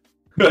fun.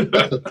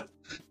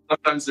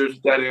 Sometimes there's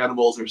dead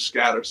animals or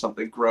scat or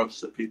something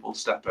gross that people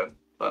step in.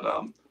 But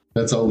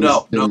that's always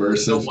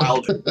immersive. No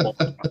wild animals.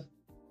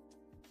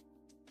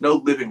 No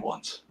living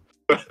ones.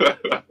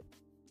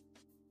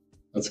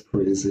 That's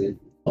crazy.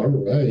 All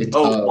right.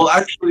 Well,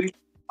 actually,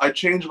 I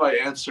changed my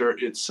answer.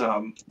 It's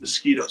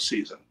mosquito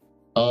season.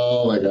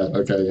 Oh my god.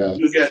 Okay, yeah.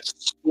 You get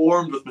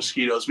swarmed with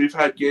mosquitoes. We've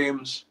had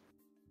games.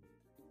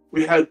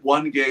 We had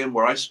one game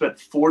where I spent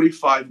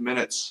 45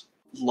 minutes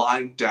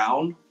lying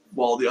down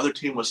while the other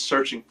team was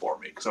searching for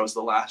me because I was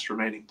the last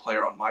remaining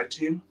player on my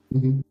team.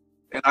 Mm-hmm.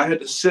 And I had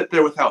to sit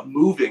there without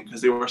moving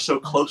because they were so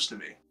close to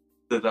me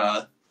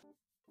that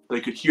they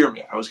could hear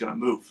me. I was going to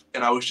move.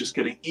 And I was just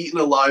getting eaten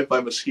alive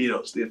by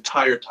mosquitoes the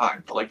entire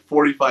time. For like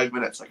 45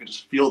 minutes, I could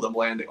just feel them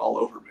landing all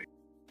over me.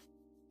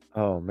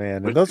 Oh,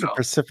 man. And those are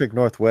Pacific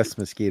Northwest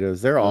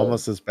mosquitoes. They're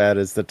almost as bad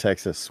as the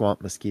Texas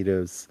swamp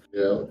mosquitoes.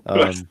 Yeah.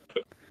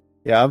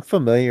 Yeah, I'm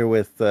familiar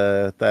with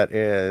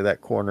that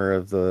corner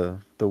of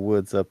the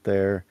woods up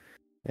there.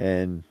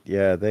 And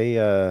yeah,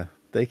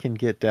 they can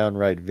get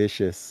downright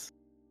vicious.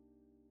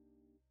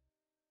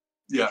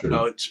 Yeah, sure.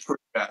 No, it's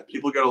pretty bad.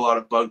 People get a lot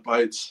of bug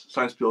bites.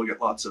 Sometimes people get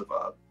lots of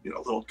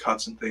little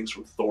cuts and things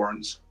from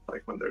thorns,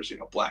 like when there's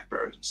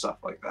blackberries and stuff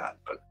like that.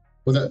 But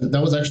well, that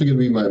was actually going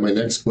to be my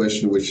next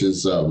question, which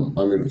is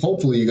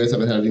hopefully you guys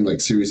haven't had any like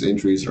serious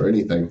injuries or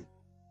anything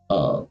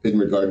in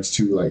regards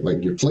to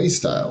like your play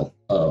style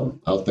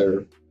out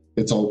there.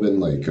 It's all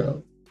been like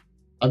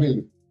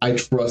I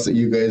trust that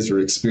you guys are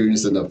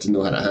experienced enough to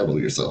know how to handle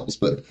yourselves,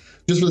 but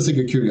just for the sake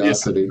of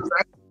curiosity.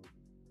 Yeah,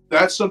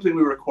 that's something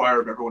we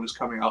require of everyone who's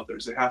coming out there,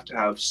 is they have to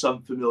have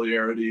some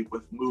familiarity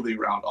with moving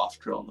around off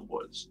trail in the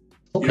woods.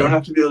 Okay. You don't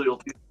have to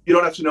you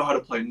don't have to know how to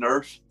play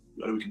Nerf.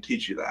 We can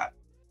teach you that.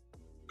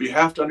 But you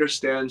have to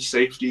understand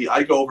safety.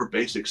 I go over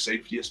basic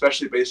safety,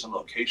 especially based on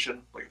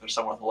location. Like if there's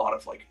somewhere with a lot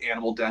of like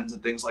animal dens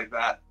and things like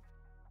that,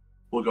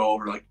 we'll go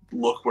over like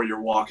look where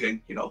you're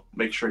walking,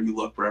 make sure you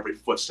look where every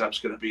footstep's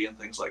going to be and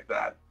things like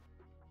that.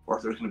 Or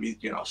if there's going to be,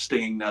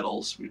 stinging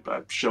nettles, we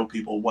show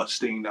people what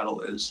stinging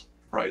nettle is,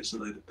 right? So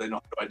they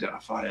know how to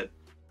identify it.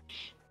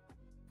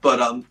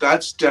 But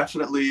that's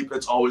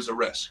always a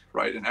risk,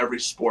 right? In every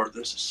sport,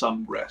 there's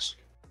some risk.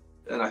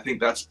 And I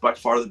think that's by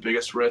far the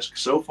biggest risk.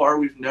 So far,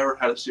 we've never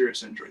had a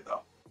serious injury,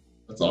 though.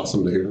 That's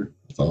awesome to hear.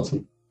 That's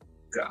awesome.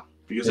 Yeah,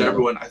 because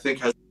everyone, I think,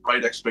 has the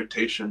right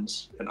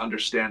expectations and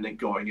understanding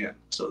going in.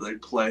 So they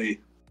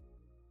play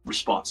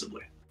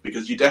responsibly.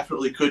 Because you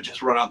definitely could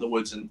just run out in the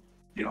woods and,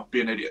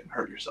 be an idiot and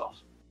hurt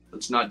yourself.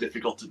 It's not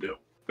difficult to do.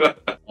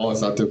 Oh,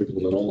 it's not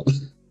difficult at all.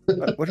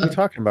 What are you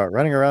talking about?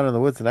 Running around in the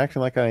woods and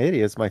acting like an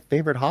idiot is my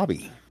favorite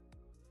hobby.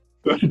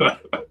 I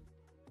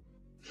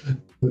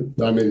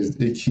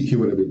mean, he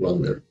wouldn't be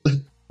wrong there.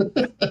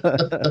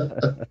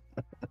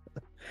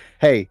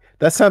 Hey,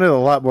 that sounded a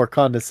lot more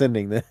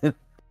condescending than...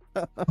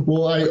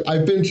 Well,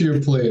 I've been to your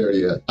play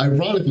area.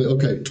 Ironically,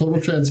 okay, total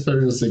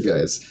transparency,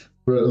 guys.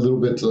 For a little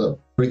bit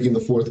breaking the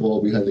fourth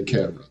wall behind the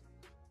camera.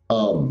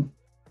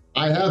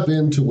 I have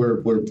been to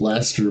where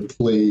Blaster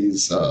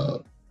plays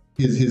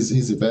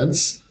his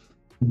events.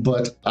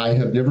 but I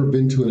have never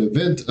been to an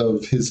event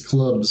of his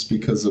clubs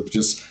because of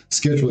just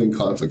scheduling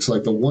conflicts.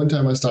 Like the one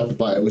time I stopped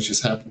by, I was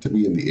just happened to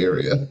be in the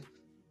area.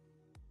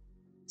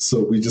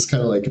 So we just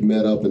kind of like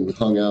met up and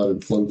hung out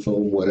and flung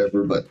foam,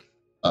 whatever. But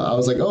I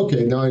was like,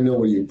 okay, now I know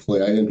where you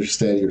play. I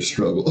understand your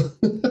struggle.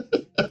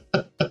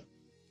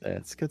 Yeah,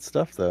 it's good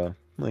stuff though.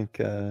 Like,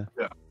 Yeah.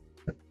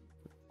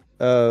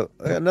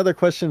 Another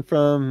question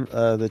from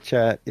the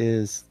chat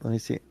is, let me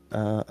see.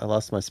 I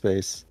lost my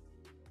space.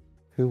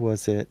 Who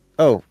was it?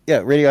 Oh,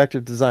 yeah,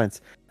 Radioactive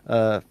Designs.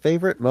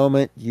 Favorite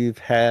moment you've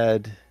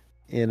had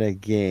in a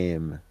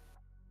game?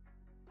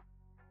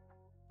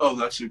 Oh,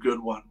 that's a good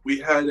one. We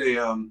had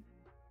a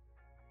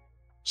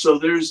so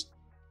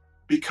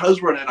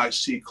because we're an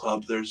NIC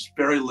club, there's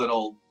very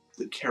little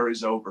that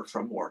carries over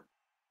from more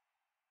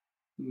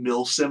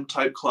milsim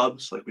type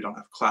clubs. Like we don't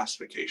have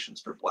classifications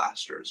for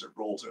blasters or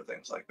roles or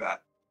things like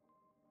that.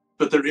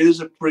 But there is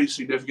a pretty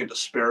significant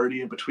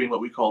disparity in between what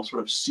we call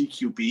sort of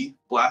CQB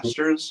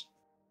blasters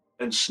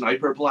and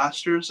sniper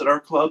blasters at our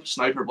club.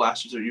 Sniper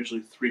blasters are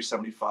usually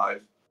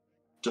 375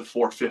 to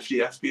 450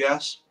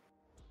 FPS,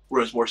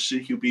 whereas more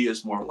CQB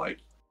is more like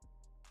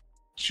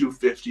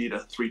 250 to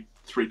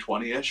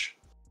 320-ish.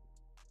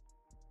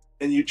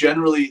 And you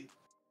generally,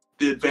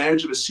 the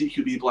advantage of a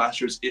CQB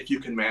blaster is if you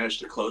can manage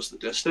to close the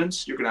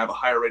distance, you're going to have a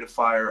higher rate of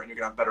fire and you're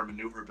going to have better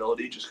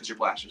maneuverability just because your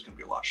blaster is going to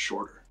be a lot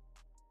shorter.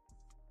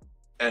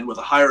 And with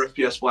a higher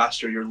FPS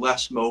blaster, you're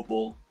less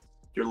mobile,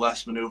 you're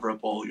less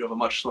maneuverable, you have a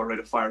much slower rate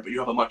of fire, but you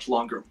have a much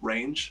longer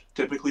range,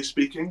 typically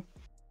speaking.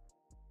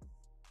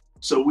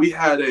 So we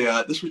had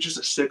this was just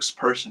a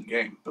 6-person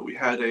game, but we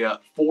had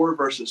a 4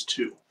 versus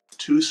 2.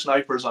 2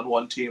 snipers on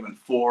one team and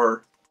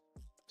 4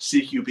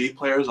 CQB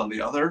players on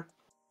the other.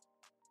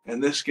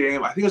 And this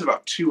game, I think it was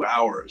about 2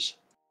 hours.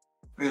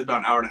 I think it was about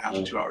an hour and a half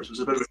to 2 hours.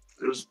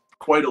 It was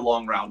quite a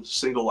long round,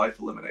 single life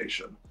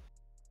elimination.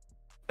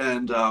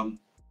 And I'll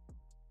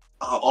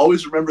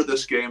always remember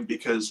this game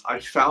because I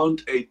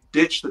found a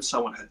ditch that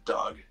someone had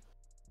dug.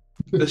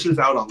 This is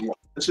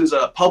this is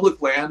a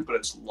public land, but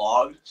it's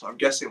logged. So I'm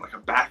guessing like a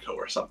backhoe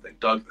or something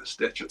dug this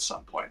ditch at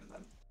some point and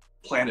then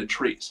planted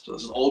trees. So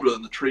this is older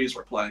than the trees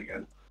we're playing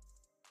in.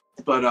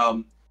 But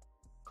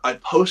I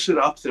posted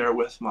up there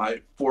with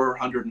my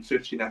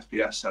 415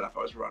 FPS setup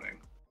I was running,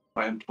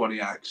 my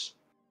M20X.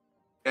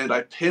 And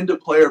I pinned a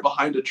player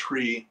behind a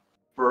tree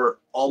for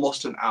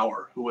almost an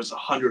hour who was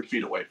 100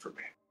 feet away from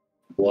me.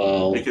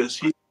 Wow. Because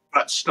he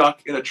got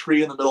stuck in a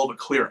tree in the middle of a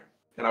clearing.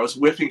 And I was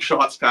whiffing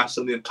shots past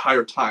him the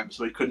entire time,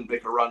 so he couldn't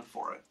make a run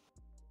for it.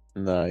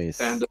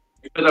 Nice. And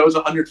because I was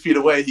 100 feet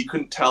away, he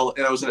couldn't tell,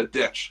 and I was in a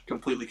ditch,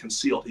 completely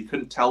concealed. He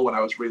couldn't tell when I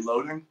was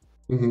reloading.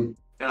 Mm-hmm.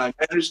 And I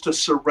managed to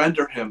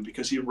surrender him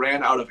because he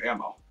ran out of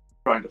ammo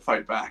trying to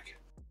fight back.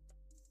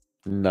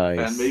 Nice.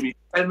 And maybe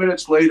 10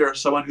 minutes later,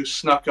 someone who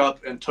snuck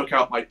up and took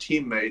out my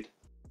teammate.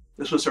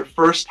 This was her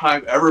first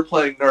time ever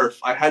playing Nerf.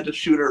 I had to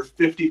shoot her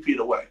 50 feet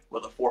away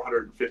with a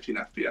 415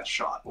 FPS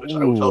shot, which I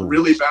felt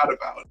really bad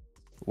about.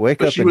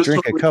 Wake up and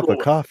drink a cup of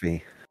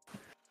coffee.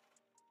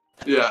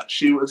 Yeah,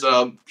 she was.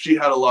 She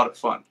had a lot of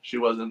fun. She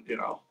wasn't,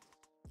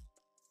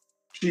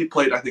 she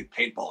played, I think,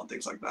 paintball and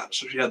things like that,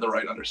 so she had the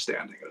right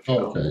understanding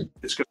of,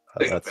 it's good to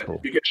think of it.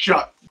 Cool. You get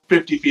shot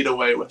 50 feet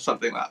away with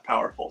something that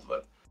powerful,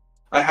 but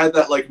I had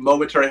that like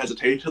momentary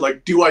hesitation,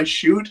 like, do I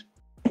shoot?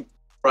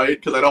 Right?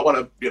 Because I don't want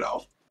to,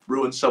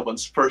 ruin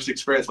someone's first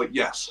experience. Like,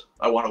 yes,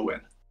 I want to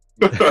win.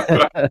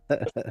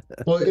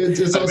 Well,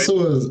 it's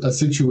also a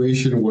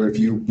situation where if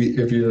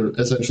you're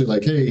essentially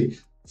like, hey,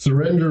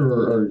 surrender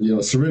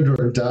or surrender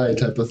or die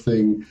type of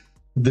thing,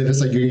 then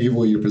it's like you're giving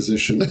away your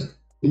position.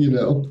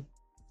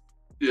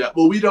 Yeah,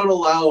 well, we don't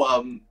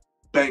allow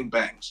bang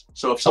bangs.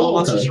 So if someone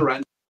wants to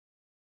surrender,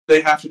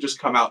 they have to just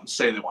come out and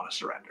say they want to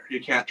surrender.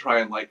 You can't try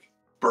and like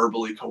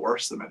verbally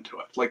coerce them into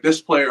it. Like this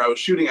player I was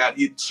shooting at,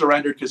 he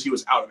surrendered because he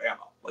was out of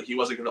ammo. Like he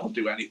wasn't going to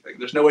do anything.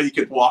 There's no way he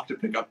could walk to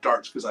pick up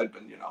darts because I'd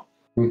been,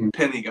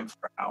 pinning him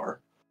for an hour.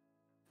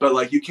 But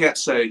like you can't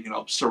say,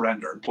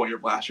 surrender and point your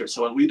blaster at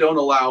someone. We don't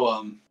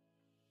allow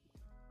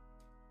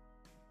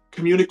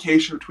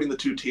communication between the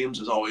two teams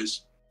is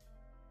always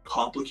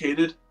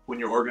complicated when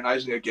you're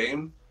organizing a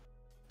game,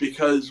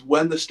 because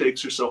when the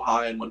stakes are so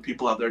high and when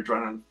people have their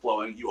adrenaline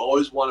flowing, you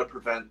always want to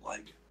prevent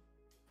like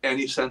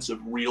any sense of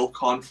real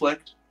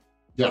conflict.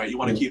 Yeah. Right? You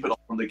want to keep it all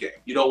in the game.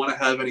 You don't want to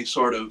have any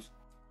sort of,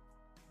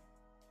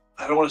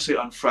 I don't want to say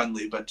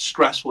unfriendly, but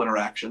stressful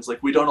interactions.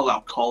 Like we don't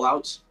allow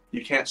call-outs.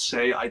 You can't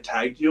say I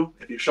tagged you.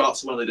 If you shot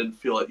someone and they didn't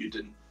feel it, you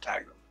didn't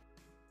tag them.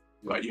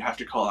 Right? You have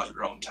to call out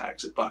your own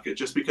tags at Bucket,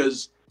 just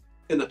because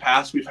in the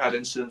past we've had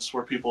incidents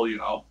where people,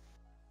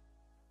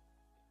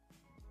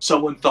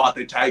 someone thought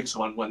they tagged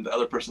someone when the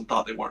other person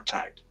thought they weren't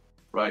tagged,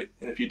 right?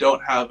 And if you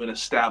don't have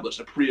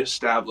a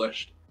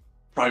pre-established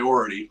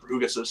priority for who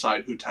gets to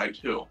decide who tagged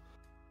who,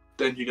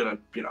 then you're gonna,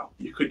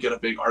 you could get a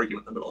big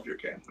argument in the middle of your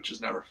game, which is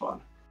never fun.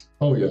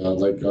 Oh yeah,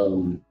 like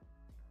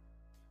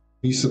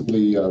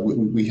recently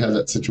we had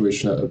that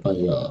situation at my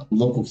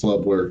local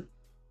club where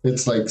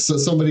it's like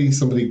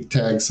somebody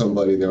tagged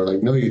somebody. They were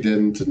like, no, you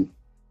didn't, and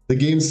the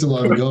game's still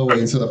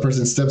ongoing. So the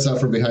person steps out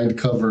from behind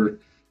cover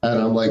And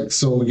I'm like,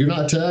 so you're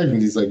not tagged?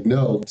 And he's like,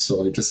 no.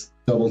 So I just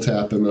double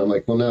tap him, and I'm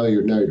like, well, now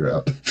you're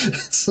out.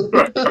 So,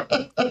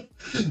 Yeah.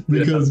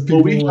 because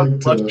Well, people like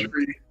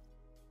to.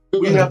 Go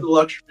we have ahead. the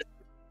luxury.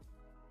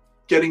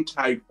 Getting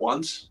tagged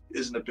once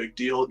isn't a big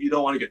deal. You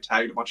don't want to get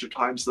tagged a bunch of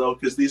times though,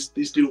 because these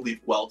do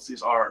leave welts.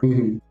 These are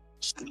Mhm.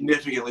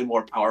 significantly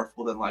more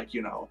powerful than like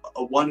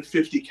a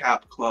 150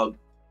 cap club.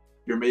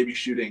 You're maybe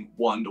shooting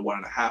 1 to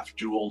 1.5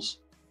 joules.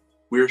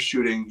 We're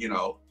shooting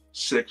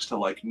 6 to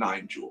like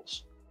 9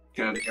 joules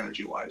kinetic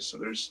energy wise. So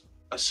there's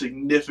a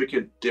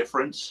significant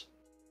difference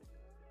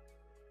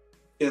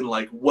in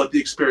like what the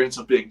experience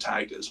of being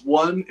tagged is.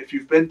 One, if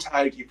you've been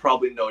tagged, you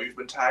probably know you've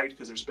been tagged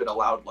because there's been a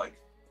loud like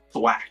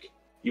thwack,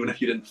 even if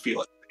you didn't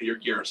feel it in your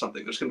gear or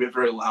something. There's going to be a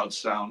very loud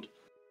sound.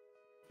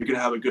 You're going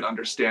to have a good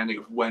understanding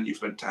of when you've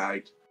been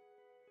tagged,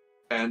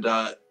 and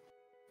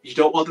you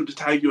don't want them to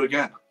tag you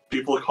again.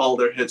 People call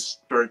their hits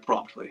very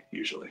promptly,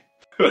 usually.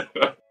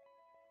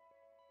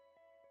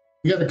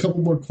 We got a couple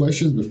more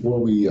questions before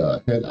we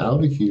head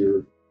out of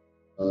here,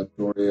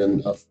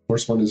 Dorian.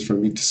 First one is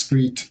from me,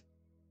 Discreet.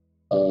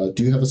 Do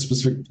you have a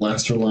specific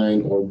blaster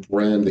line or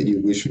brand that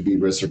you wish would be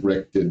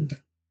resurrected?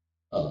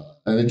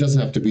 And it doesn't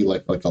have to be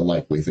like a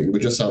likely thing,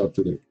 but just out of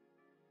the,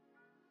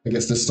 I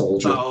guess,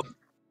 nostalgia.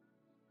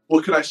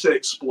 What could I say?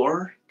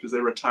 Explorer, because they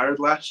retired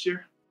last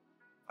year.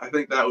 I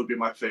think that would be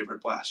my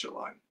favorite blaster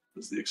line.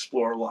 Was the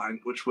Explorer line,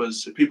 which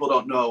was, if people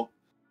don't know,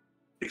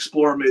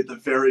 Explorer made the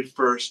very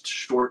first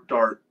short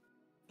dart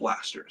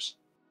blasters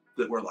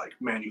that were like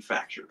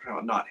manufactured,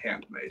 not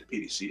handmade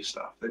PDC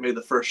stuff. They made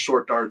the first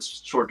short dart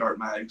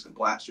mags and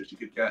blasters you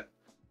could get,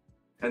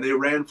 and they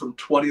ran from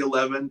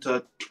 2011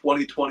 to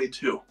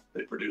 2022.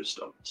 They produced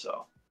them.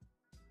 So,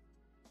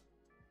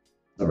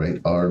 All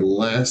right, our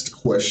last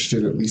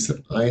question, at least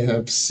that I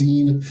have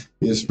seen,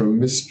 is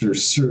from Mr.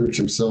 Surge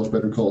himself,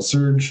 better call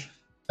Surge,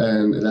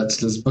 and that's,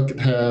 does Bucket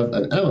have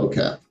an ammo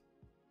cap?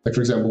 Like,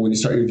 for example, when you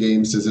start your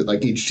games, is it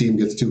like each team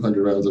gets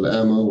 200 rounds of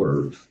ammo,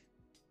 or?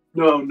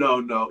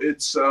 No.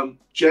 It's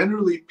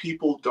generally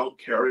people don't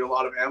carry a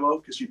lot of ammo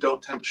because you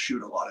don't tend to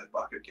shoot a lot in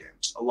bucket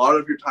games. A lot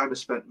of your time is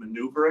spent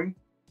maneuvering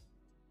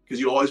because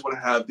you always want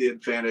to have the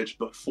advantage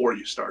before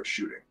you start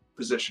shooting,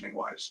 positioning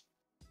wise,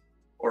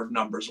 or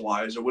numbers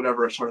wise, or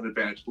whatever sort of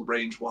advantage,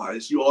 range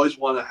wise. You always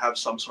want to have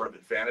some sort of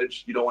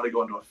advantage. You don't want to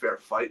go into a fair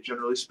fight,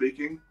 generally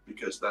speaking,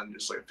 because then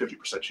it's like a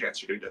 50%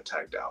 chance you're going to get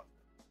tagged out.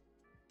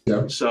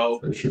 Yeah.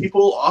 So Sure.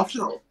 people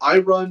often, I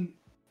run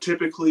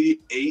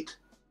typically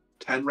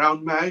 8-10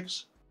 round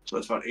mags. So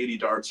that's about 80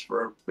 darts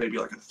for maybe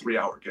like a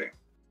 3-hour game.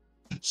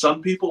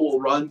 Some people will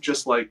run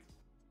just like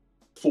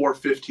 4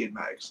 15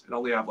 mags and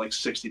only have like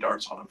 60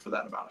 darts on them for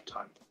that amount of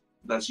time.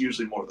 That's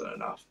usually more than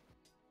enough.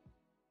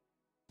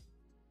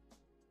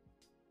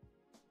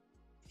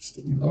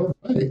 All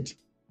right.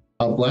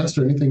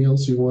 Blaster, anything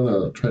else you want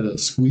to try to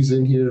squeeze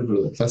in here for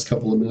the last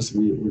couple of minutes?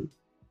 We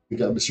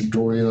got Mr.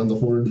 Dorian on the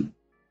horn.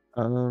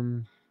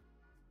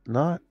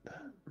 Not,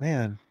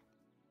 man.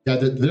 Yeah,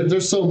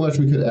 there's so much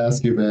we could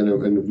ask you, man,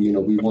 and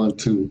we want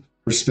to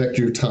respect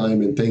your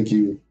time and thank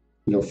you,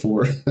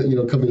 for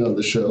coming on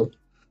the show.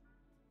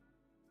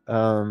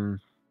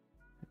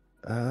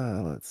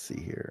 Let's see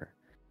here.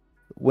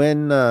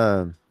 When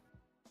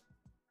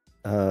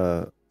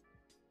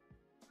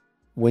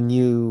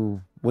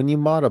you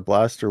mod a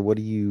blaster, what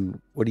are you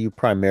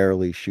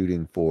primarily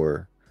shooting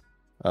for?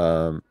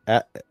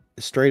 At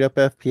straight up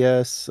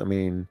FPS? I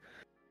mean,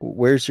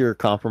 where's your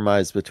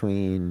compromise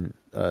between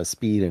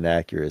speed and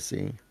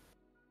accuracy?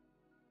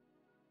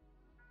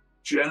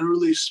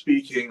 Generally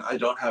speaking, I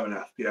don't have an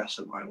FPS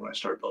in mind when I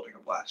start building a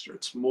blaster.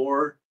 It's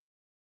more,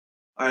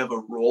 I have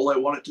a role I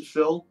want it to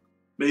fill,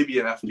 maybe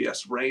an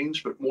FPS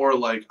range, but more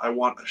like I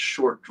want a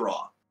short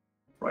draw,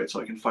 right?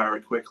 So I can fire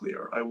it quickly,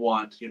 or I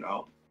want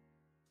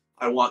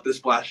this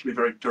blaster to be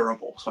very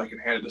durable, so I can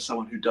hand it to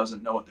someone who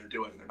doesn't know what they're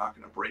doing. They're not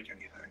going to break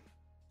anything.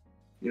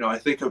 I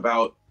think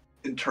about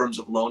in terms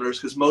of loaners,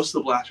 because most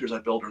of the blasters I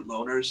build are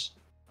loaners.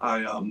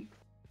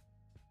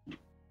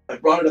 I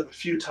brought it up a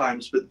few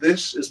times, but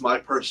this is my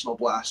personal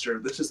blaster.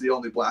 This is the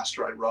only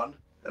blaster I run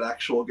at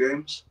actual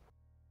games.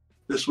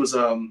 This was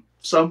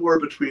somewhere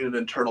between an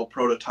internal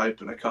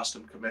prototype and a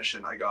custom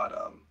commission I got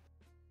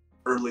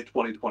early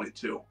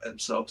 2022.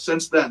 And so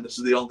since then, this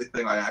is the only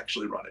thing I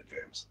actually run at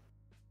games.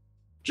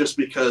 Just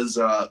because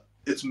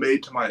it's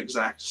made to my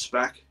exact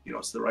spec.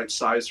 It's the right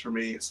size for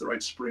me. It's the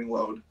right spring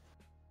load.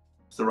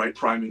 It's the right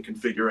priming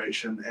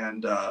configuration.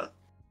 And I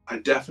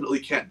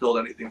definitely can't build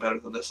anything better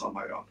than this on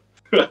my own.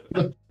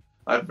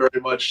 I'm very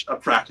much a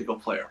practical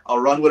player. I'll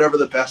run whatever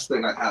the best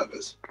thing I have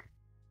is.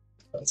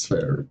 That's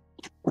fair.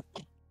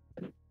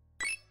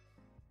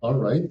 All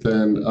right,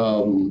 then.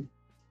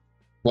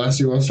 Last,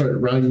 you want to start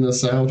rounding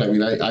this out? I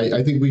mean,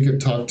 I think we could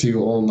talk to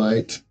you all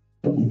night,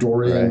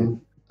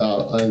 Dorian.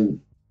 Right. And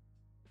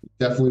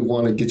definitely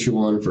want to get you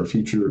on for a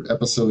future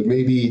episode.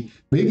 Maybe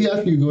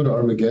after you go to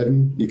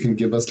Armageddon, you can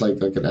give us like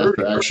an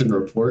after action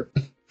report.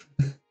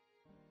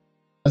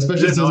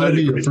 Especially since it'll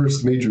be your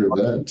first major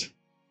event.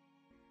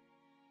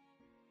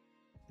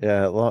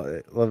 Yeah,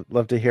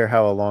 love to hear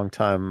how a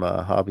long-time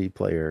hobby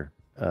player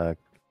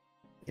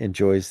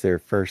enjoys their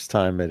first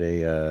time at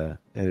a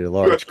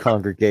large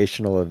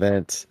congregational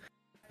event.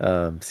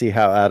 See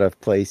how out of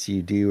place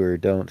you do or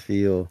don't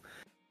feel.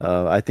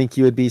 I think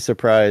you would be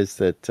surprised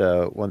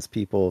that once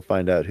people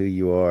find out who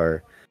you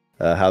are,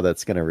 how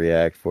that's going to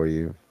react for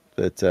you.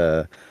 But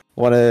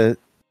want to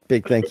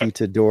big thank you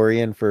to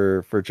Dorian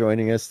for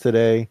joining us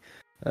today.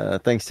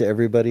 Thanks to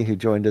everybody who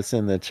joined us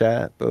in the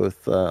chat,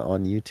 both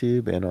on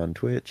YouTube and on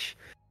Twitch.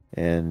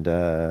 And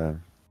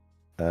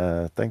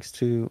thanks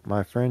to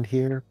my friend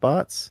here,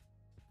 Bots,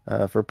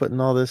 for putting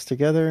all this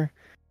together.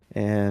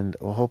 And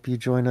we'll hope you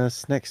join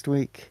us next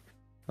week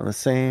on the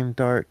same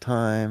Dart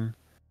time,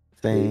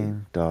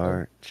 same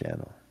Dart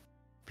channel.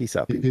 Peace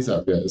out, people. Peace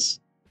out, guys.